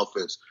his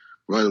offense,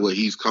 run what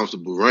he's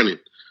comfortable running,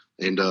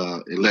 and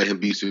let him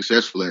be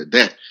successful at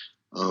that.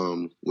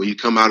 When you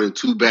come out in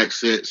 2 back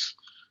sets,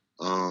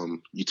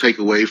 you take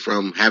away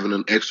from having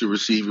an extra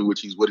receiver,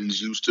 which is what he's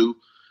used to,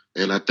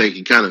 and I think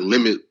you kind of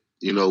limit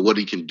what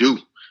he can do.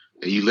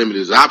 And you limit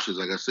his options.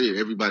 Like I said,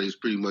 everybody's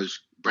pretty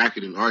much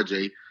bracketing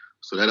RJ.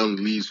 So that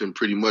only leaves him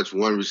pretty much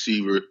one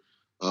receiver,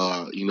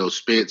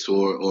 Spence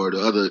or the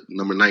other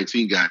number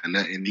 19 guy,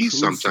 and he's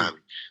sometime.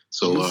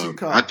 So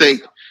I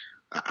think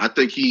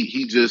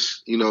he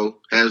just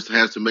has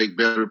to make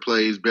better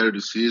plays, better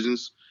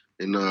decisions,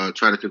 and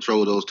try to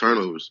control those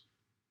turnovers.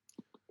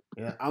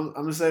 Yeah, I'm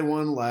gonna say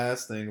one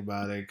last thing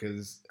about it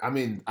because I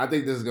think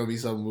this is gonna be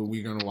something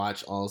we're gonna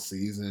watch all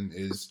season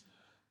is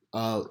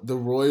the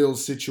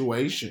Royals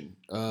situation.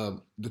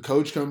 The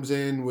coach comes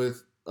in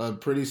with a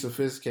pretty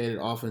sophisticated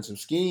offensive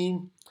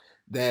scheme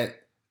that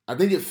I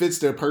think it fits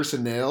their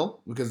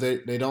personnel because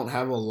they don't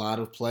have a lot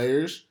of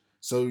players.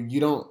 So you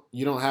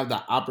don't have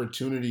the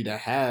opportunity to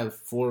have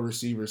 4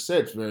 receiver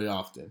sets very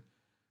often.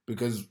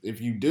 Because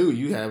if you do,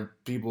 you have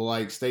people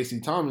like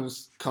Stacey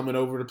Thomas coming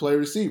over to play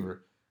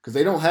receiver. Because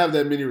they don't have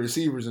that many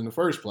receivers in the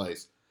first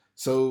place.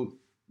 So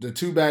the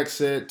 2-back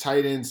set,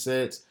 tight end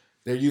sets,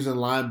 they're using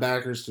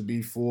linebackers to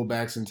be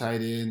fullbacks and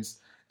tight ends,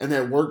 and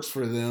that works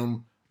for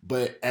them.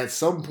 But at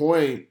some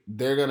point,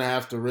 they're going to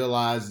have to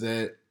realize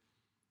that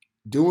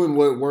doing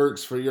what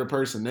works for your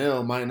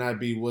personnel might not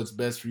be what's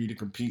best for you to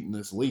compete in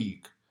this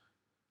league.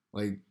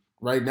 Like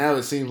right now,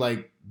 it seems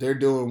like they're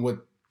doing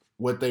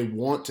what they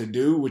want to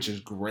do, which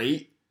is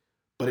great,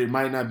 but it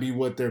might not be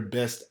what they're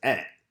best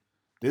at.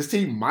 This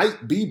team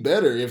might be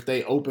better if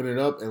they open it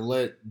up and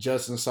let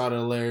Justin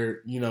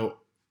Sauter-Allaire,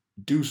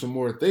 do some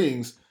more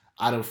things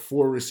out of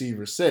 4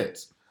 receiver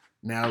sets.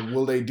 Now,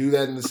 will they do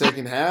that in the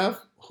second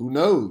half? Who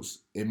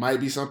knows? It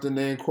might be something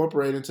they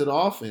incorporate into the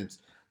offense.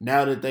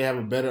 Now that they have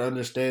a better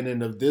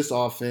understanding of this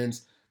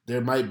offense,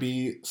 there might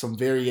be some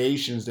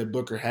variations that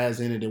Booker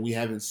has in it that we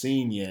haven't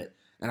seen yet.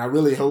 And I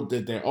really hope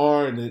that there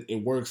are and that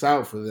it works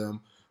out for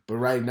them. But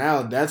right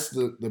now, that's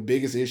the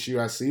biggest issue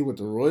I see with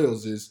the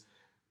Royals is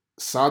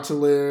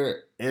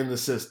Sauter-Allaire and the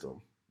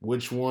system.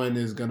 Which one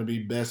is going to be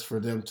best for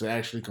them to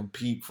actually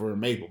compete for a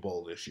Maple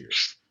Bowl this year?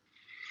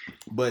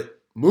 But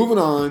moving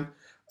on,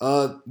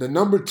 the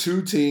number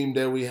 2 team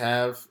that we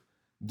have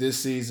this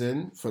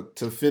season,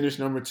 to finish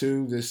number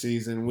 2 this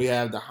season, we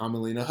have the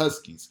Hamelina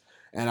Huskies.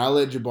 And I'll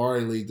let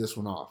Jabari lead this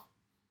one off.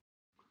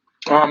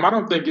 I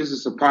don't think it's a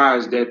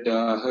surprise that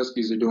the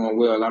Huskies are doing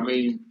well.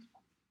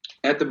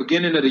 At the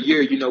beginning of the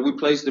year, we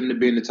placed them to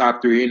be in the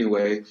top 3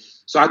 anyway.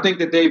 So I think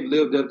that they've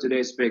lived up to their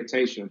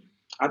expectation.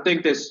 I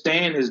think that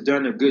Stan has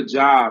done a good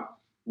job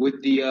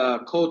with the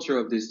culture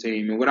of this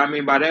team. And what I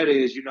mean by that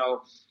is,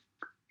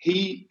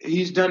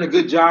 he's done a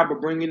good job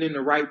of bringing in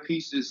the right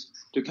pieces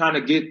to kind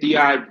of get the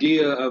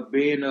idea of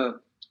being a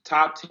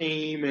top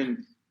team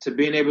and to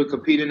being able to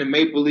compete in the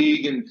Maple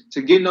League and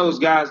to getting those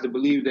guys to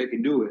believe they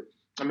can do it.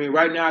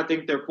 Right now I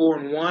think they're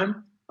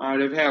 4-1.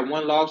 They've had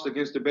 1 loss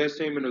against the best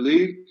team in the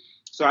league.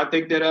 So I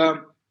think that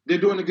they're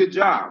doing a good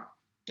job.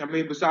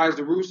 Besides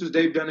the Roosters,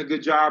 they've done a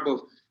good job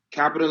of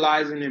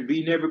capitalizing and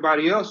beating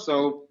everybody else.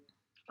 So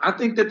I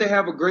think that they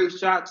have a great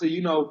shot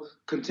to,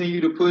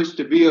 continue to push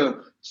to be a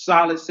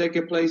solid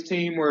second-place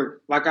team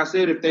or, like I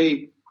said, if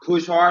they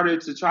push harder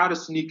to try to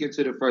sneak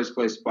into the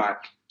first-place spot.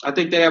 I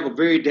think they have a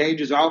very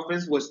dangerous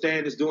offense. What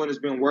Stan is doing has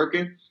been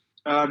working.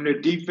 Their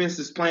defense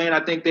is playing. I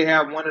think they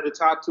have one of the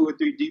top 2 or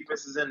 3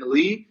 defenses in the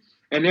league.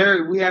 And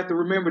we have to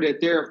remember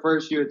that they're a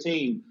first-year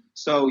team.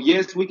 So,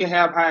 yes, we can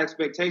have high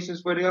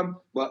expectations for them,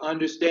 but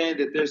understand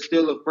that they're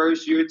still a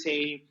first-year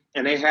team,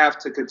 and they have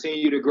to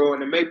continue to grow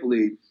in the Maple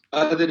League.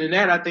 Other than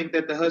that, I think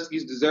that the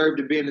Huskies deserve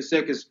to be in the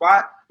second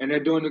spot, and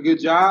they're doing a good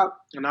job,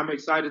 and I'm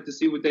excited to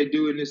see what they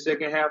do in this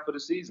second half of the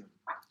season.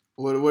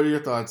 What are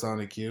your thoughts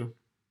on it, Q?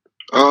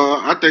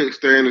 I think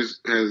Stan has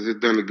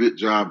done a good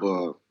job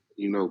of,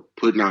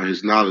 putting out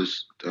his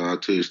knowledge to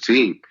his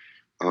team.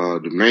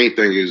 The main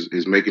thing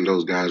is making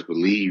those guys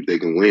believe they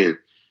can win.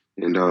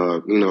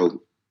 And,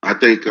 I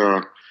think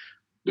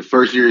the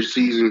first-year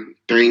season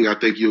thing, I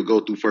think you'll go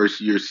through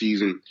first-year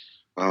season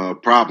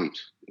problems,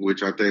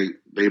 which I think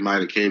they might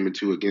have came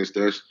into against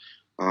us.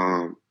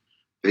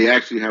 They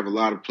actually have a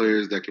lot of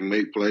players that can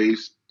make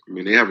plays.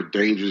 They have a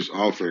dangerous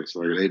offense.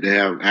 Like they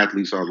have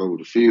athletes all over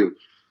the field.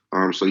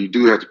 So you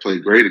do have to play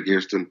great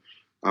against them.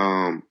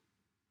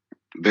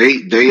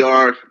 They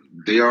are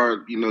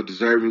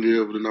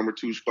deservingly of the number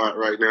 2 spot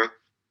right now,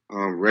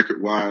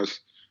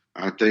 record-wise.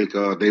 I think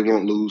they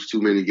won't lose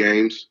too many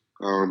games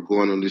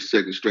going on this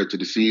second stretch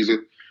of the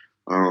season.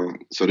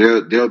 So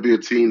they'll be a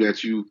team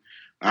that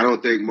I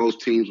don't think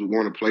most teams would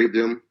want to play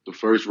them the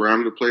first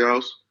round of the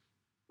playoffs.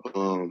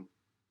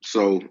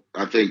 So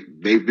I think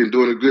they've been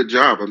doing a good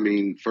job.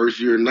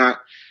 First year or not,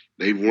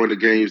 they've won the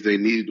games they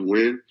needed to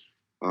win.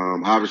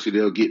 Obviously,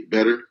 they'll get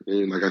better.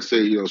 And like I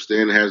say,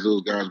 Stan has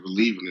those guys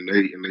believing, and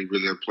they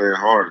really are playing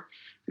hard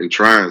and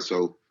trying.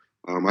 So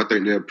I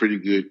think they're pretty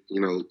good,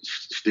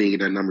 staying in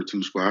that number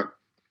 2 spot.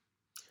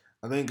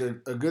 I think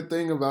a good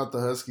thing about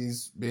the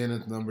Huskies being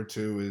at number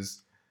 2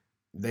 is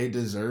they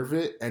deserve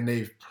it, and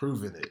they've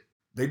proven it.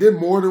 They did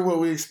more than what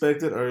we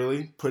expected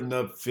early, putting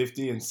up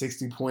 50 and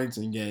 60 points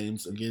in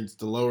games against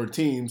the lower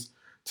teams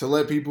to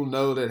let people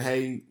know that,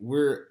 hey,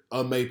 we're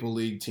a Maple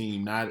League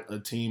team, not a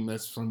team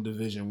that's from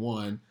Division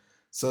I.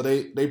 So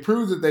they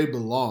proved that they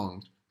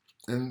belonged.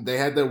 And they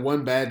had that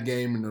one bad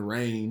game in the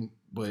rain,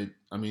 but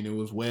I mean it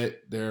was wet.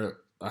 They're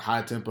a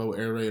high tempo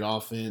air raid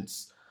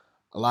offense.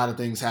 A lot of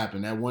things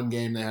happened. That one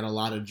game they had a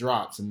lot of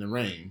drops in the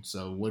rain.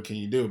 So what can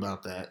you do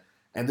about that?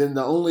 And then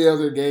the only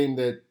other game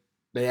that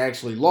they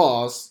actually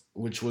lost,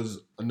 which was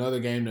another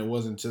game that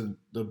wasn't to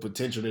the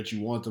potential that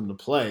you want them to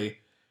play,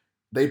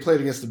 they played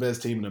against the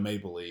best team in the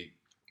Maple League.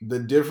 The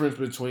difference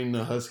between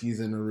the Huskies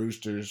and the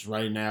Roosters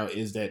right now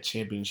is that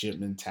championship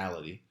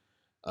mentality.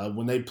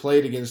 When they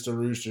played against the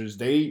Roosters,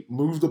 they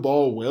moved the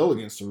ball well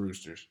against the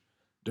Roosters.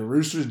 The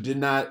Roosters did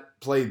not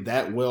play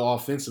that well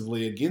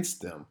offensively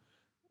against them,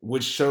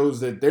 which shows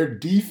that their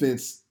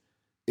defense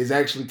is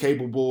actually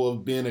capable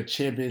of being a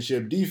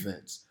championship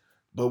defense.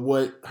 But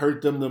what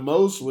hurt them the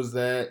most was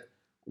that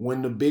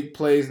when the big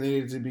plays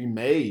needed to be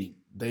made,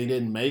 they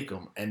didn't make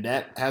them. And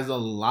that has a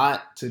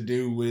lot to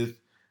do with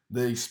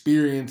the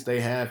experience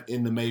they have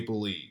in the Maple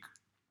League.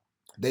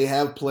 They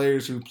have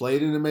players who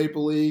played in the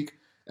Maple League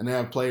and they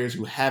have players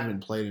who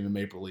haven't played in the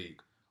Maple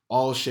League,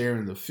 all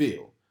sharing the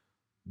field.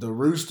 The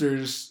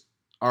Roosters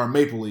are a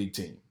Maple League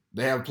team.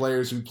 They have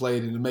players who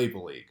played in the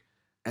Maple League.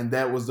 And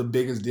that was the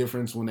biggest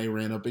difference when they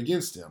ran up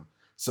against them.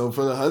 So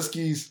for the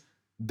Huskies,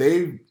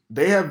 they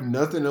have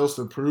nothing else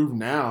to prove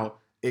now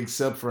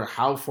except for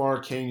how far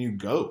can you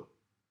go?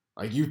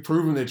 Like, you've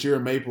proven that you're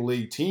a Maple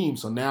League team,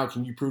 so now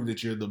can you prove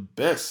that you're the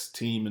best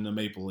team in the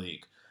Maple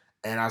League?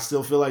 And I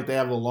still feel like they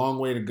have a long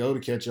way to go to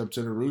catch up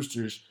to the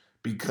Roosters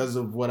because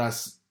of what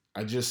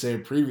I just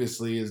said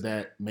previously, is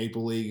that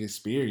Maple League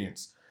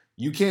experience.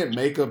 You can't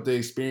make up the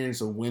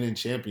experience of winning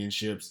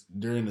championships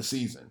during the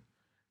season.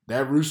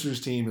 That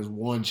Roosters team has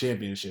won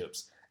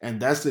championships. And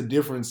that's the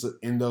difference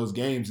in those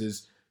games,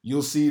 is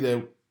you'll see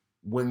that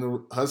when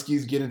the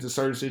Huskies get into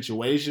certain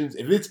situations,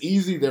 if it's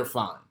easy, they're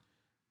fine.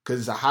 Because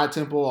it's a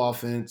high-tempo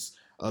offense.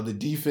 The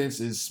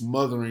defense is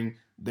smothering.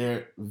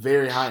 They're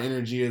very high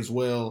energy as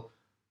well.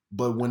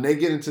 But when they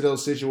get into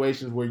those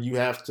situations where you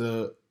have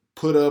to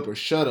put up or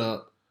shut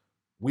up,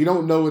 we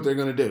don't know what they're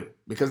going to do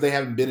because they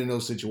haven't been in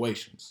those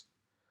situations.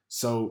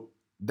 So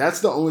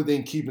that's the only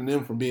thing keeping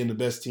them from being the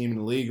best team in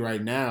the league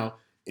right now,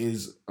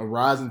 is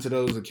rising to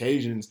those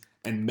occasions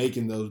and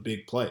making those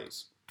big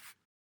plays.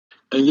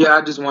 And yeah,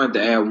 I just wanted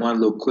to add one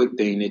little quick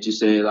thing that you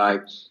said,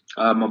 like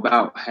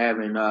about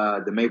having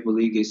the Maple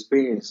League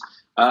experience,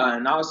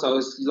 and also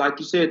it's like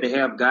you said, they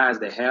have guys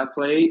that have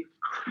played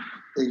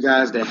and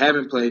guys that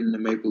haven't played in the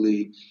Maple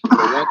League. But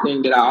one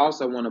thing that I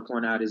also want to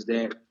point out is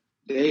that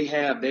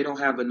they don't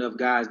have enough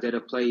guys that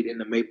have played in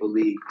the Maple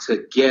League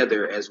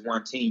together as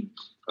one team.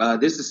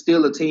 This is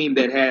still a team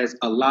that has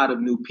a lot of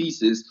new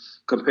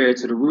pieces compared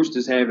to the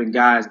Roosters having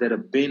guys that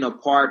have been a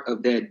part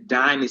of that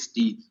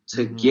dynasty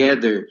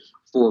together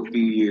for a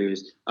few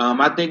years.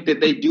 I think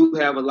that they do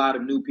have a lot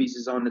of new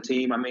pieces on the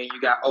team. I mean,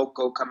 you got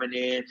Oko coming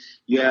in,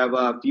 you have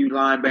a few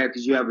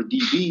linebackers, you have a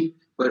DB,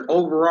 but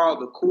overall,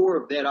 the core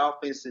of that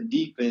offense and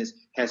defense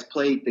has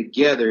played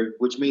together,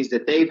 which means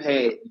that they've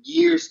had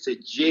years to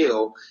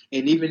gel.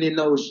 And even in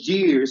those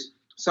years,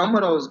 some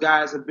of those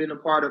guys have been a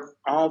part of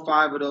all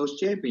 5 of those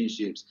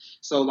championships.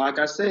 So like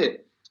I said,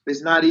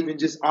 it's not even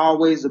just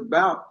always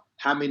about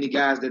how many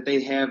guys that they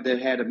have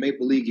that had a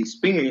Maple League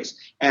experience.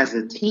 As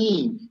a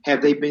team,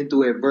 have they been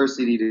through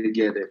adversity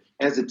together?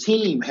 As a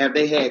team, have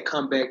they had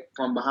comeback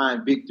from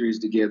behind victories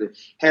together?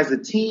 As a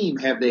team,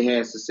 have they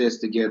had success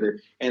together?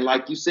 And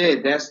like you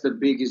said, that's the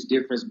biggest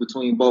difference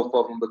between both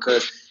of them,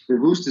 because the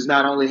Roosters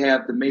not only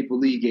have the Maple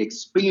League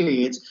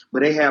experience,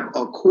 but they have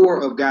a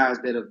core of guys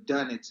that have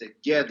done it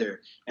together.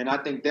 And I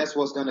think that's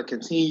what's going to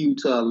continue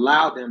to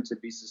allow them to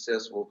be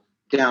successful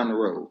down the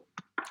road.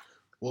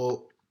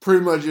 Well,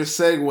 pretty much just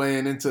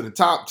segueing into the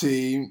top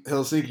team,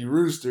 Helsinki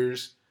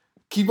Roosters.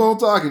 Keep on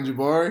talking,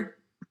 Jabari.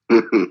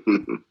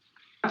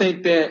 I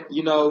think that,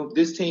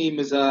 this team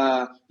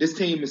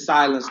is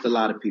silenced a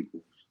lot of people.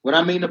 What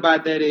I mean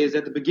about that is,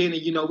 at the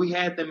beginning, we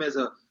had them as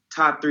a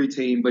top 3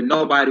 team, but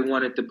nobody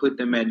wanted to put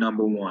them at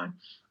number 1.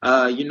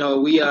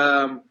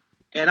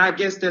 And I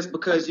guess that's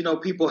because,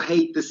 people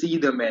hate to see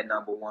them at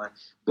number 1.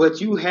 But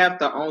you have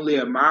to only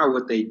admire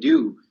what they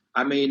do.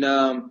 I mean,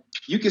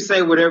 you can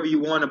say whatever you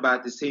want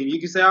about this team. You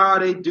can say, oh,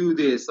 they do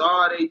this,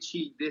 oh, they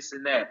cheat, this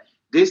and that.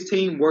 This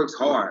team works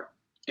hard,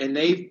 and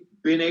they've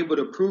been able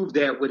to prove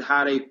that with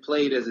how they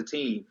played as a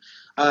team.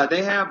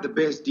 They have the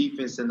best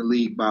defense in the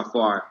league by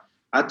far.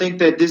 I think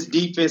that this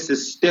defense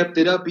has stepped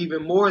it up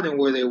even more than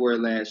where they were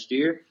last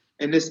year.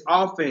 And this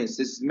offense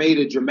has made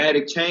a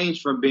dramatic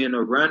change from being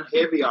a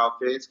run-heavy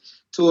offense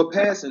to a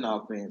passing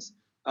offense.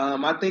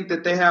 I think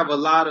that they have a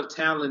lot of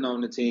talent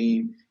on the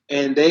team,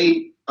 and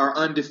they are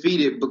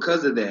undefeated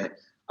because of that.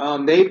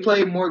 They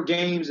play more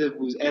games,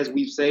 as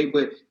we've said,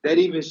 but that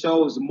even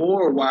shows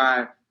more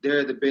why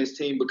they're the best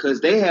team,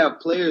 because they have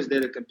players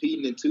that are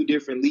competing in 2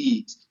 different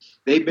leagues.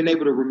 They've been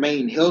able to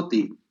remain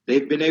healthy.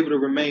 They've been able to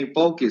remain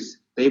focused.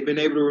 They've been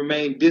able to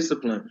remain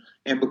disciplined.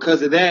 And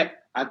because of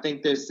that, I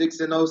think they're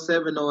 6-0,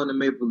 7-0 in the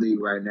Maple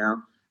League right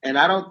now. And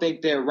I don't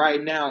think that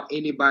right now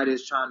anybody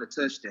is trying to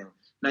touch them.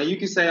 Now you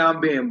can say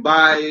I'm being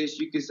biased,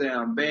 you can say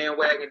I'm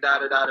bandwagon, da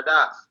da da da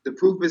da. The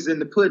proof is in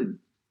the pudding.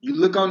 You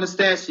look on the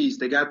stat sheets,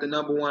 they got the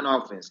number one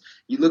offense.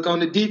 You look on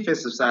the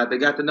defensive side, they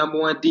got the number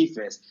one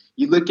defense.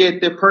 You look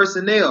at their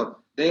personnel,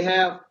 they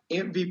have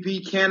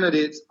MVP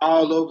candidates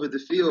all over the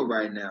field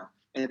right now.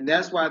 And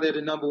that's why they're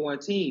the number one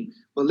team.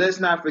 But let's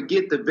not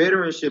forget the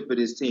veteranship of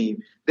this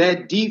team.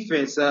 That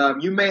defense,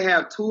 you may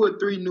have 2 or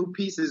 3 new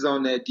pieces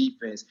on that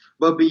defense.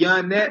 But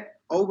beyond that,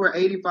 over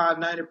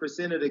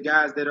 85-90% of the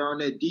guys that are on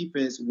that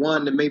defense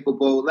won the Maple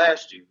Bowl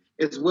last year,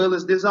 as well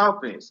as this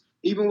offense.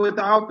 Even with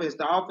the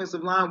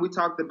offensive line, we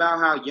talked about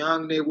how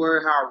young they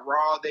were, how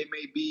raw they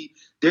may be.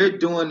 They're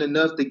doing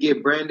enough to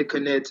get Brandon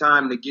Connett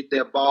time to get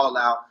that ball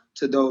out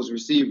to those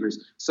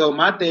receivers. So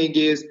my thing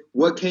is,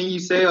 what can you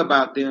say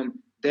about them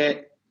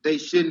that they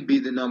shouldn't be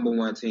the number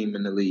one team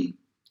in the league?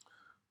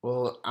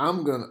 Well,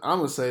 I'm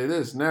gonna say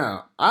this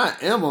now. I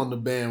am on the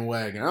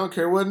bandwagon. I don't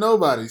care what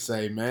nobody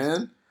say,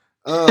 man.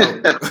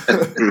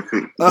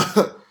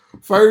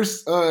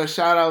 First,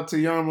 shout out to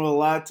Yarmo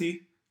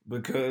Lati,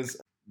 because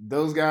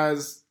those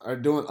guys are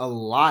doing a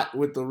lot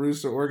with the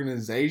Rooster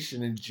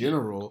organization in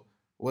general.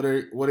 What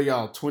are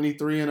y'all,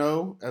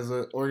 23-0 as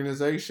an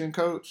organization,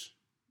 Coach?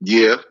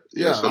 Yeah,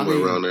 somewhere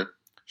around there.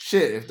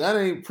 Shit, if that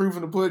ain't proof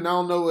in the pudding, I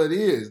don't know what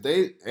is.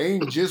 They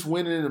ain't just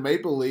winning in the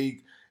Maple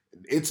League.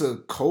 It's a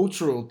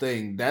cultural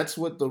thing. That's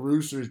what the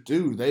Roosters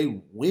do.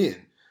 They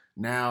win.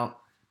 Now,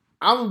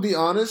 I'm going to be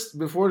honest.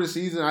 Before the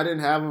season, I didn't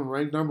have them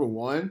ranked number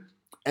one.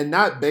 And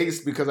not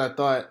based because I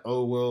thought,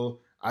 oh,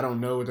 well, I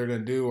don't know what they're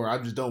going to do, or I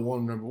just don't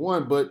want them number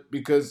one. But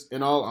because,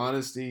 in all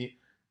honesty,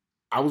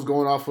 I was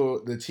going off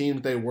of the team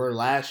that they were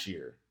last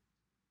year.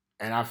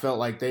 And I felt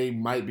like they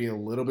might be a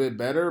little bit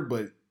better,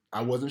 but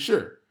I wasn't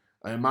sure.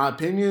 In my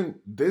opinion,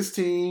 this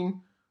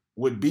team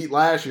would beat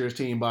last year's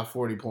team by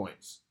 40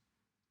 points.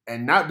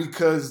 And not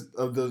because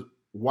of the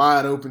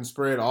wide open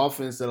spread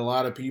offense that a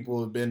lot of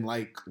people have been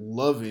like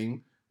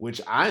loving,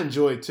 which I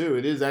enjoy too.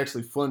 It is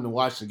actually fun to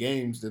watch the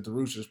games that the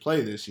Roosters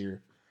play this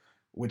year,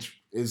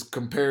 which is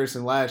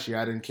comparison last year.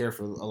 I didn't care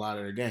for a lot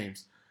of their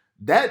games.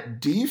 That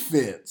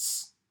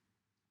defense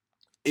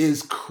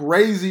is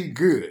crazy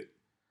good.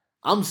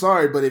 I'm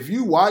sorry, but if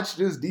you watch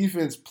this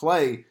defense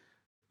play,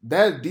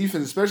 that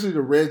defense, especially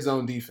the red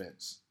zone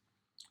defense,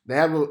 they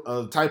have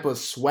a type of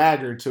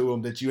swagger to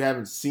them that you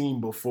haven't seen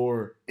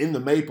before in the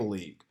Maple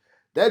League.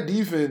 That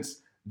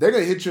defense, they're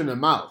going to hit you in the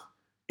mouth.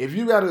 If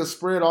you got a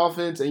spread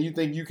offense and you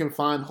think you can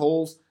find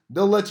holes,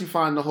 they'll let you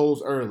find the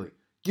holes early.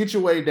 Get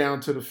your way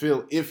down to the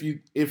field if you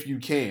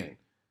can.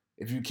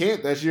 If you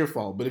can't, that's your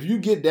fault. But if you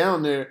get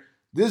down there,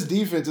 this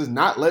defense is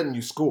not letting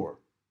you score.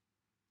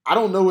 I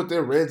don't know what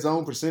their red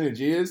zone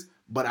percentage is,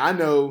 but I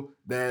know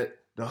that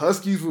the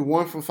Huskies were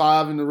 1 for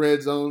 5 in the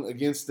red zone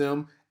against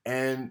them,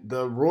 and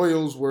the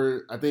Royals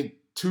were, I think,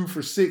 2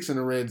 for 6 in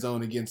the red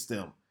zone against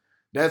them.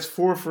 That's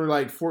 4 for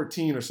like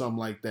 14 or something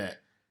like that.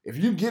 If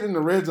you get in the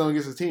red zone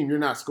against a team, you're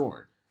not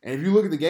scoring. And if you look at the game,